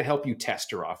finding someone to help you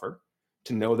test your offer,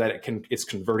 to know that it's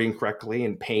converting correctly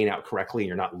and paying out correctly and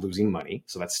you're not losing money.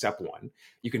 So that's step one.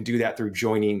 You can do that through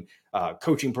joining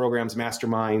coaching programs,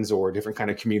 masterminds, or different kind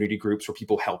of community groups where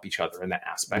people help each other in that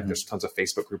aspect. Mm-hmm. There's tons of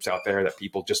Facebook groups out there that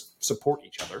people just support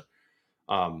each other.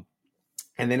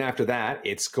 And then after that,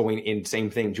 it's going in,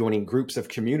 same thing, joining groups of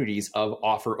communities of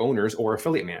offer owners or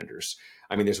affiliate managers.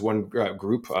 I mean, there's one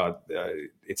group,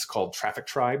 it's called Traffic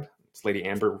Tribe. It's Lady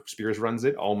Amber Spears runs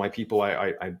it. All my people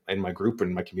I in my group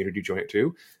and my community join it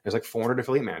too. There's like 400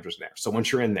 affiliate managers there. So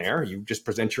once you're in there, you just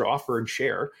present your offer and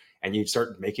share, and you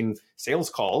start making sales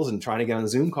calls and trying to get on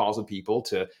Zoom calls with people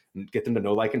to get them to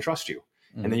know, like, and trust you.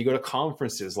 Mm-hmm. And then you go to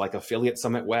conferences like Affiliate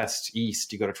Summit West,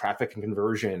 East, you go to Traffic and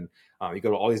Conversion, you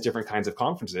go to all these different kinds of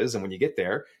conferences. And when you get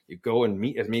there, you go and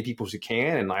meet as many people as you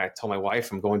can. And I tell my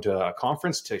wife, I'm going to a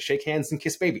conference to shake hands and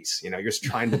kiss babies. You're just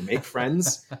trying to make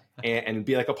friends and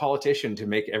be like a politician to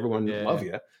make everyone love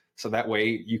you. So that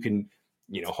way you can,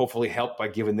 hopefully help by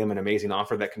giving them an amazing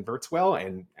offer that converts well,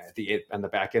 and on the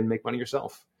back end, make money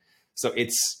yourself. So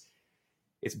it's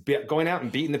going out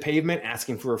and beating the pavement,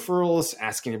 asking for referrals,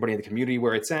 asking everybody in the community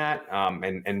where it's at,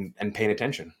 and paying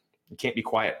attention. You can't be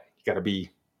quiet. You got to be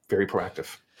very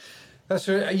proactive. That's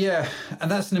right. Yeah. And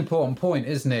that's an important point,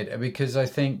 isn't it? Because I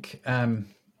think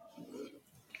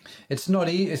it's not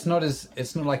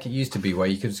like it used to be, where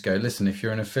you could just go, listen, if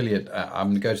you're an affiliate, I'm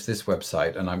going to go to this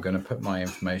website and I'm going to put my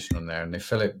information on there. And the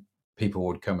affiliate people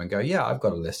would come and go, yeah, I've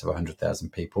got a list of 100,000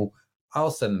 people. I'll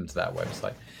send them to that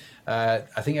website.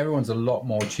 I think everyone's a lot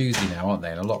more choosy now, aren't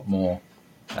they? And a lot more,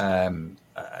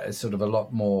 sort of a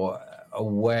lot more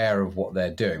aware of what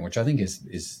they're doing, which I think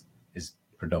is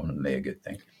predominantly a good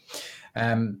thing.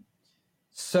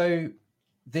 So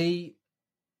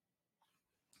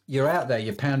you're out there,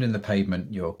 you're pounding the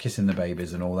pavement, you're kissing the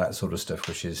babies and all that sort of stuff,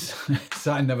 which is,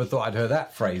 so I never thought I'd heard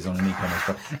that phrase on an e-commerce.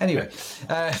 But anyway,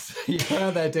 so you're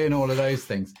out there doing all of those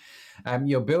things.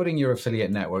 You're building your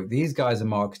affiliate network. These guys are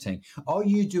marketing. Are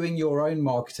you doing your own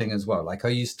marketing as well? Like, are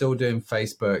you still doing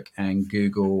Facebook and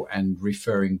Google and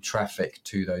referring traffic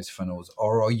to those funnels,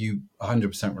 or are you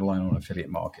 100% relying on affiliate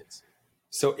markets?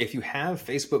 So if you have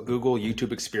Facebook, Google,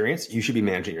 YouTube experience, you should be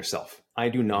managing yourself. I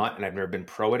do not, and I've never been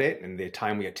pro at it. And the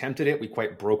time we attempted it, we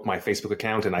quite broke my Facebook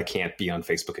account, and I can't be on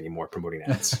Facebook anymore promoting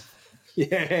ads.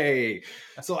 Yay!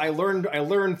 So I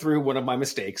learned through one of my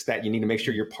mistakes that you need to make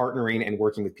sure you're partnering and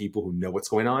working with people who know what's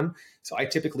going on. So I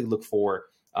typically look for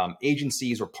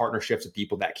agencies or partnerships with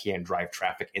people that can drive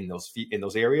traffic in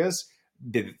those areas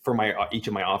for each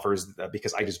of my offers,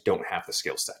 because I just don't have the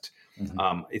skill set.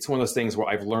 Mm-hmm. It's one of those things where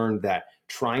I've learned that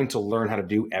trying to learn how to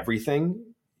do everything,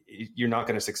 you're not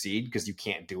going to succeed because you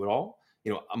can't do it all.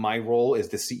 My role is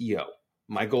the CEO.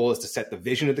 My goal is to set the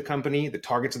vision of the company, the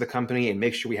targets of the company, and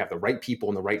make sure we have the right people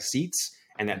in the right seats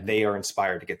and that they are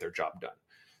inspired to get their job done.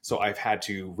 So I've had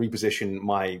to reposition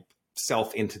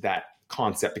myself into that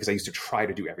concept because I used to try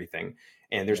to do everything.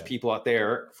 And there's people out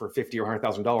there for $50,000 or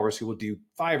 $100,000 who will do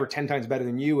 5 or 10 times better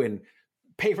than you and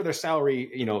pay for their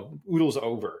salary, oodles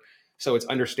over. So it's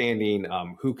understanding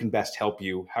who can best help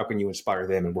you, how can you inspire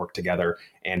them and work together,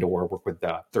 and or work with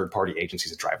third-party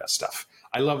agencies to drive that stuff.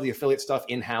 I love the affiliate stuff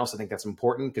in-house. I think that's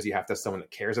important because you have to have someone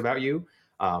that cares about you.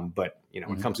 But when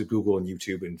it comes to Google and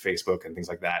YouTube and Facebook and things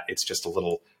like that, it's just a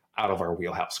little out of our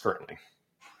wheelhouse currently.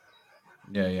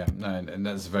 Yeah. No, and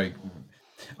that's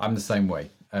I'm the same way.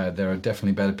 There are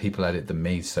definitely better people at it than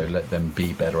me, so let them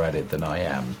be better at it than I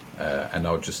am. And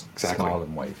I'll just smile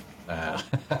and wave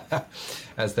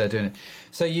as they're doing it.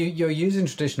 So you're using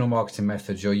traditional marketing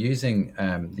methods, you're using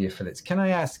the affiliates. Can I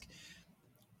ask,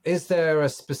 is there a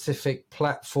specific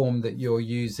platform that you're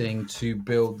using to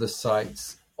build the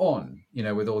sites on,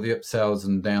 with all the upsells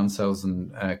and downsells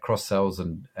and cross-sells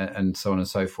and so on and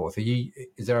so forth?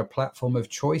 Is there a platform of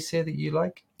choice here that you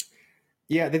like?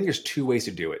 Yeah, I think there's 2 ways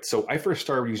to do it. So I first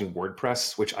started using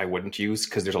WordPress, which I wouldn't use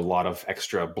because there's a lot of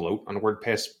extra bloat on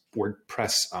WordPress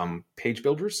page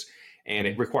builders, and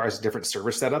it requires different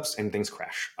server setups and things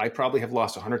crash. I probably have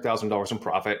lost $100,000 in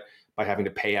profit by having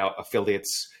to pay out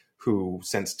affiliates who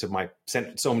sent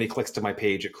so many clicks to my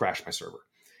page, it crashed my server.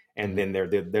 And then they're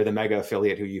the mega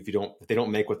affiliate who, if they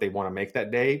don't make what they want to make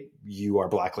that day, you are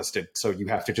blacklisted. So you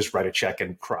have to just write a check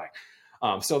and cry.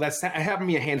 So that's happened to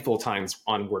me a handful of times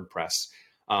on WordPress.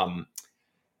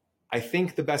 I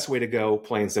think the best way to go,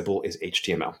 plain and simple, is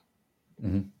HTML.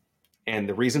 Mm-hmm. And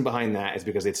the reason behind that is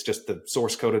because it's just the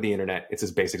source code of the internet. It's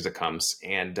as basic as it comes.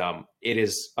 And it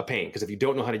is a pain because if you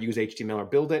don't know how to use HTML or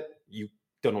build it, you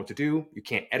don't know what to do. You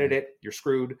can't edit it. You're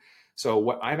screwed. So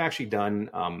what I've actually done,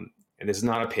 and this is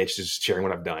not a pitch, just sharing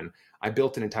what I've done. I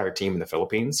built an entire team in the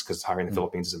Philippines because hiring in the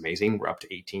Philippines is amazing. We're up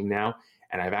to 18 now.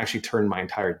 And I've actually turned my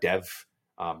entire dev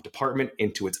department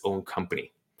into its own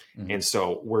company. Mm-hmm. And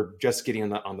so we're just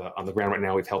getting on the ground right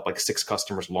now. We've helped like 6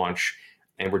 customers launch,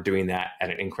 and we're doing that at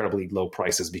an incredibly low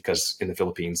prices because in the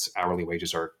Philippines, hourly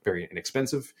wages are very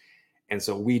inexpensive. And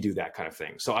so we do that kind of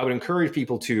thing. So I would encourage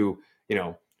people to,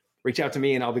 reach out to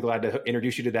me and I'll be glad to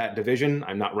introduce you to that division.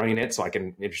 I'm not running it, so I can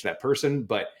introduce that person,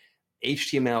 but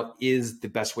HTML is the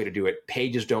best way to do it.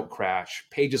 Pages don't crash.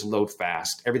 Pages load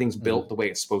fast. Everything's built the way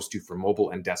it's supposed to for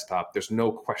mobile and desktop. There's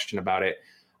no question about it.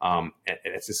 And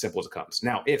it's as simple as it comes.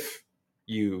 Now, if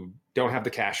you don't have the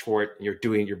cash for it, you're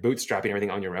bootstrapping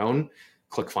everything on your own,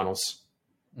 ClickFunnels.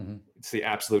 Mm-hmm. It's the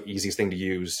absolute easiest thing to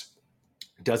use.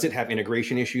 Does it have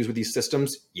integration issues with these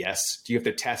systems? Yes. Do you have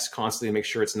to test constantly to make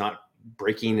sure it's not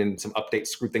breaking and some updates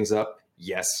screw things up?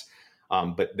 Yes.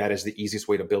 But that is the easiest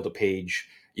way to build a page.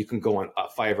 You can go on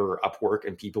Fiverr or Upwork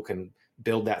and people can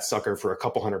build that sucker for a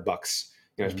couple $100.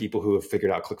 There's people who have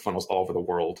figured out ClickFunnels all over the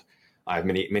world. I have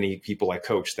many people I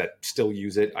coach that still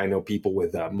use it. I know people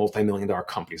with multi-million-dollar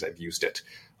companies that have used it.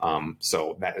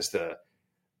 So that is the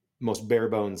most bare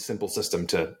bones, simple system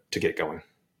to get going.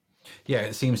 Yeah,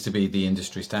 it seems to be the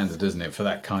industry standard, doesn't it, for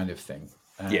that kind of thing?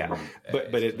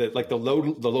 But the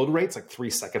load rate's like 3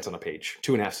 seconds on a page,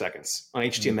 2.5 seconds. On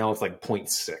HTML, it's like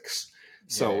 0.6.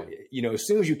 So, as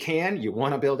soon as you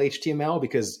want to build HTML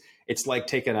because it's like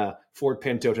taking a Ford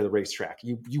Pinto to the racetrack.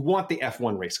 You want the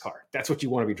F1 race car. That's what you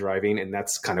want to be driving. And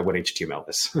that's kind of what HTML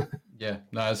is. Yeah,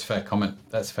 no, that's a fair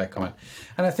comment.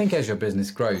 And I think as your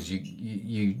business grows,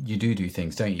 you do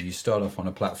things, don't you? You start off on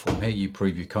a platform here, you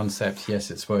prove your concept.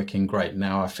 Yes, it's working great.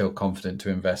 Now I feel confident to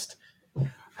invest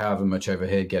however much over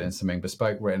here, getting something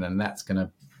bespoke written, and that's going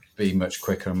to be much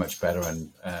quicker and much better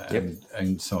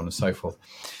and so on and so forth.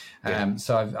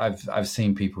 So I've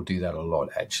seen people do that a lot,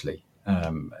 actually.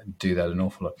 Do that an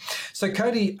awful lot. So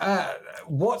Cody,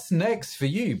 what's next for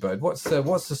you, bud? What's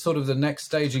the sort of the next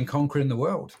stage in conquering the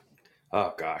world?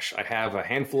 Oh gosh, I have a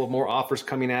handful of more offers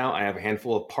coming out. I have a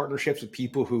handful of partnerships with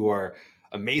people who are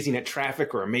amazing at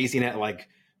traffic or amazing at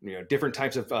different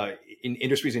types of in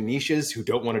industries and niches who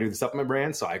don't want to do the supplement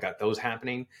brand. So I got those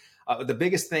happening. The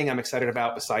biggest thing I'm excited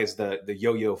about, besides the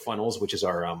Yo-Yo Funnels, which is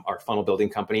our funnel building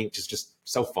company, which is just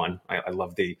so fun. I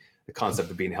love the concept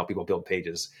of being to help people build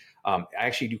pages. I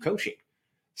actually do coaching.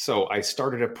 So I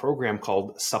started a program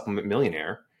called Supplement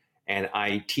Millionaire, and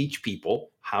I teach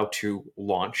people how to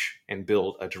launch and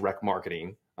build a direct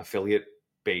marketing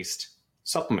affiliate-based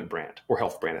supplement brand or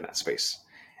health brand in that space.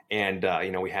 And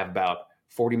we have about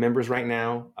 40 members right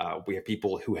now. We have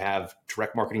people who have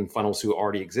direct marketing funnels who are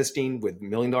already existing with $1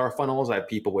 million funnels. I have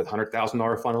people with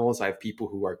 $100,000 funnels. I have people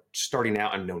who are starting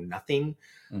out and know nothing.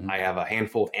 Mm-hmm. I have a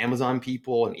handful of Amazon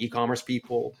people and e-commerce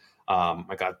people.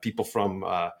 I got people from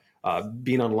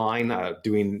being online,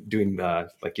 doing the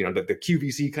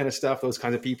QVC kind of stuff, those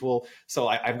kinds of people. So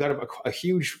I've got a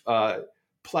huge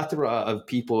plethora of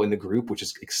people in the group, which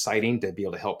is exciting to be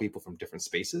able to help people from different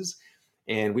spaces.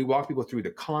 And we walk people through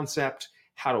the concept,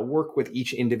 how to work with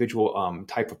each individual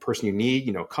type of person you need,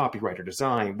 copywriter,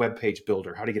 design, web page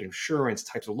builder, how to get insurance,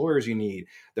 types of lawyers you need,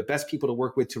 the best people to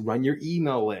work with to run your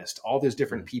email list, all those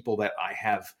different people that I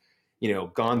have,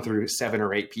 gone through 7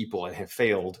 or 8 people and have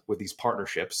failed with these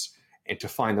partnerships. And to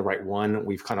find the right one,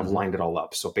 we've kind of lined it all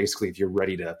up. So basically, if you're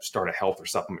ready to start a health or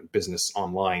supplement business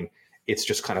online, it's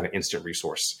just kind of an instant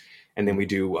resource. And then we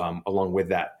do, along with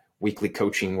that, weekly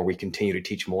coaching where we continue to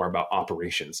teach more about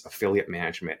operations, affiliate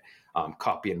management,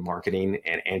 copy and marketing,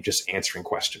 and just answering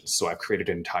questions. So I've created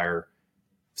an entire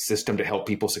system to help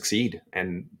people succeed.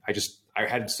 And I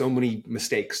had so many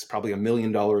mistakes, probably $1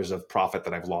 million of profit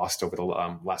that I've lost over the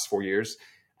last 4 years.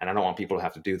 And I don't want people to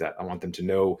have to do that. I want them to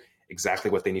know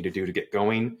exactly what they need to do to get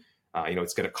going.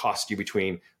 It's going to cost you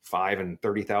between $5,000 and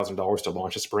 $30,000 to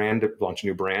launch a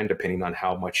new brand, depending on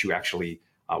how much you actually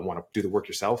want to do the work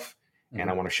yourself. And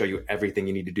I want to show you everything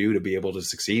you need to do to be able to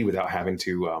succeed without having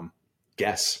to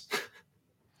guess.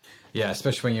 Yeah,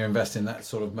 especially when you're investing that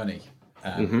sort of money.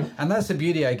 And that's the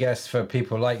beauty, I guess, for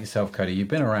people like yourself, Cody. You've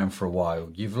been around for a while.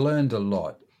 You've learned a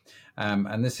lot.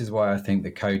 And this is why I think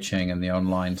the coaching and the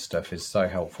online stuff is so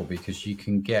helpful, because you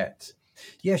can go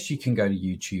to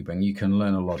YouTube and you can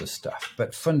learn a lot of stuff.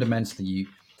 But fundamentally, you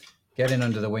getting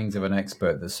under the wings of an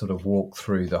expert that sort of walk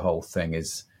through the whole thing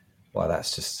is,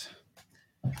 that's just...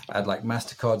 like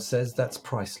MasterCard says, that's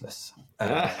priceless.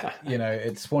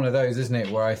 It's one of those, isn't it,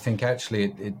 where I think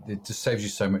actually it just saves you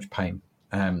so much pain.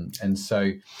 And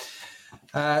so,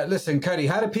 listen, Cody,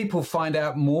 how do people find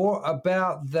out more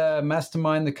about the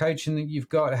mastermind, the coaching that you've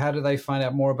got? How do they find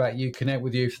out more about you, connect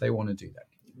with you if they want to do that?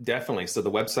 Definitely. So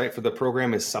the website for the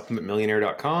program is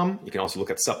supplementmillionaire.com. You can also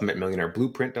look at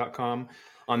supplementmillionaireblueprint.com.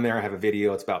 On there, I have a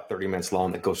video. It's about 30 minutes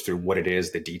long that goes through what it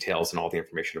is, the details, and all the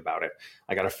information about it.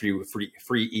 I got a few free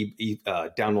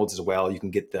downloads as well. You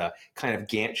can get the kind of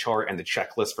Gantt chart and the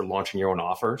checklist for launching your own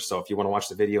offer. So if you want to watch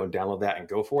the video and download that and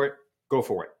go for it, go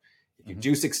for it. If you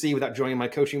do succeed without joining my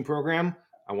coaching program,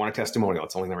 I want a testimonial.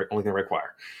 It's only thing I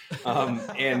require.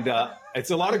 And it's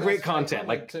a lot of great content.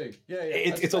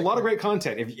 It's a lot of great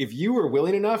content. If you were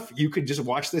willing enough, you could just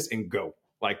watch this and go.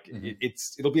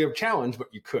 It'll be a challenge, but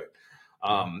you could.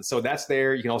 So that's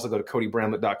there. You can also go to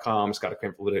CodyBramlett.com. It's got a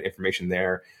little bit of information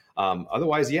there.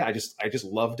 Otherwise, I just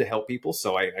love to help people.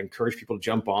 So I encourage people to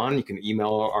jump on. You can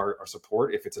email our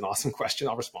support. If it's an awesome question,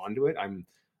 I'll respond to it.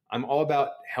 I'm all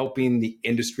about helping the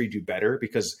industry do better,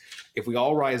 because if we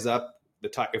all rise up,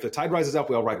 if the tide rises up,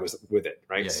 we all ride with it,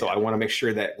 right? I want to make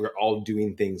sure that we're all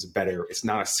doing things better. It's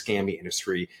not a scammy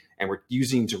industry, and we're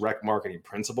using direct marketing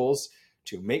principles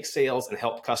to make sales and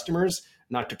help customers,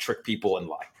 not to trick people and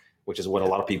lie, which is what a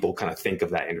lot of people kind of think of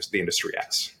the industry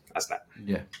as that.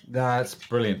 Yeah, that's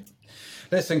brilliant.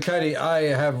 Listen, Cody, I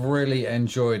have really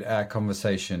enjoyed our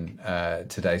conversation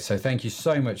today. So thank you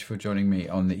so much for joining me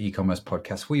on the e-commerce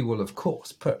podcast. We will, of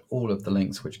course, put all of the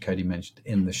links which Cody mentioned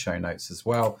in the show notes as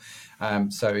well.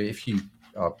 So if you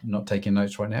are not taking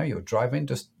notes right now, you're driving,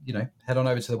 just, head on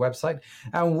over to the website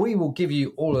and we will give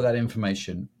you all of that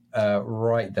information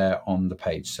right there on the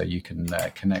page, so you can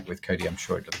connect with Cody. I'm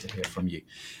sure I'd love to hear from you.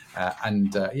 I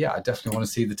definitely want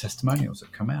to see the testimonials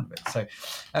that come out of it. So,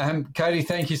 Cody,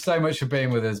 thank you so much for being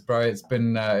with us, bro. It's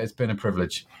been a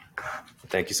privilege.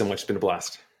 Thank you so much. It's been a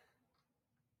blast.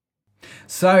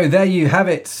 So there you have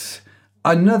it.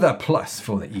 Another plus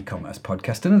for the e-commerce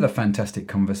podcast. Another fantastic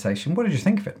conversation. What did you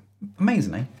think of it?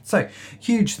 amazingly. So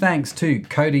huge thanks to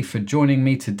Cody for joining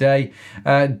me today.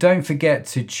 Don't forget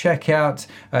to check out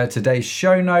today's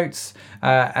show notes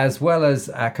as well as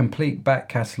our complete back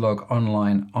catalogue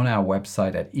online on our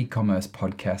website at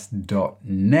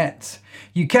ecommercepodcast.net.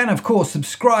 You can, of course,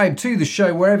 subscribe to the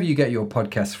show wherever you get your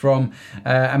podcasts from,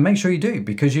 and make sure you do,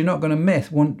 because you're not going to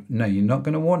miss. You're not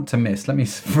going to want to miss. Let me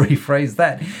rephrase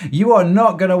that. You are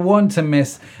not going to want to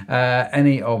miss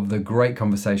any of the great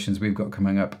conversations we've got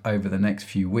coming up over the next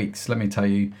few weeks. Let me tell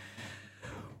you,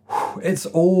 it's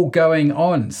all going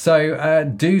on. So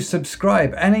do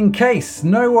subscribe. And in case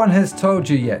no one has told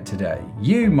you yet today,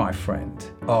 you, my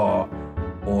friend, are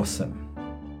awesome.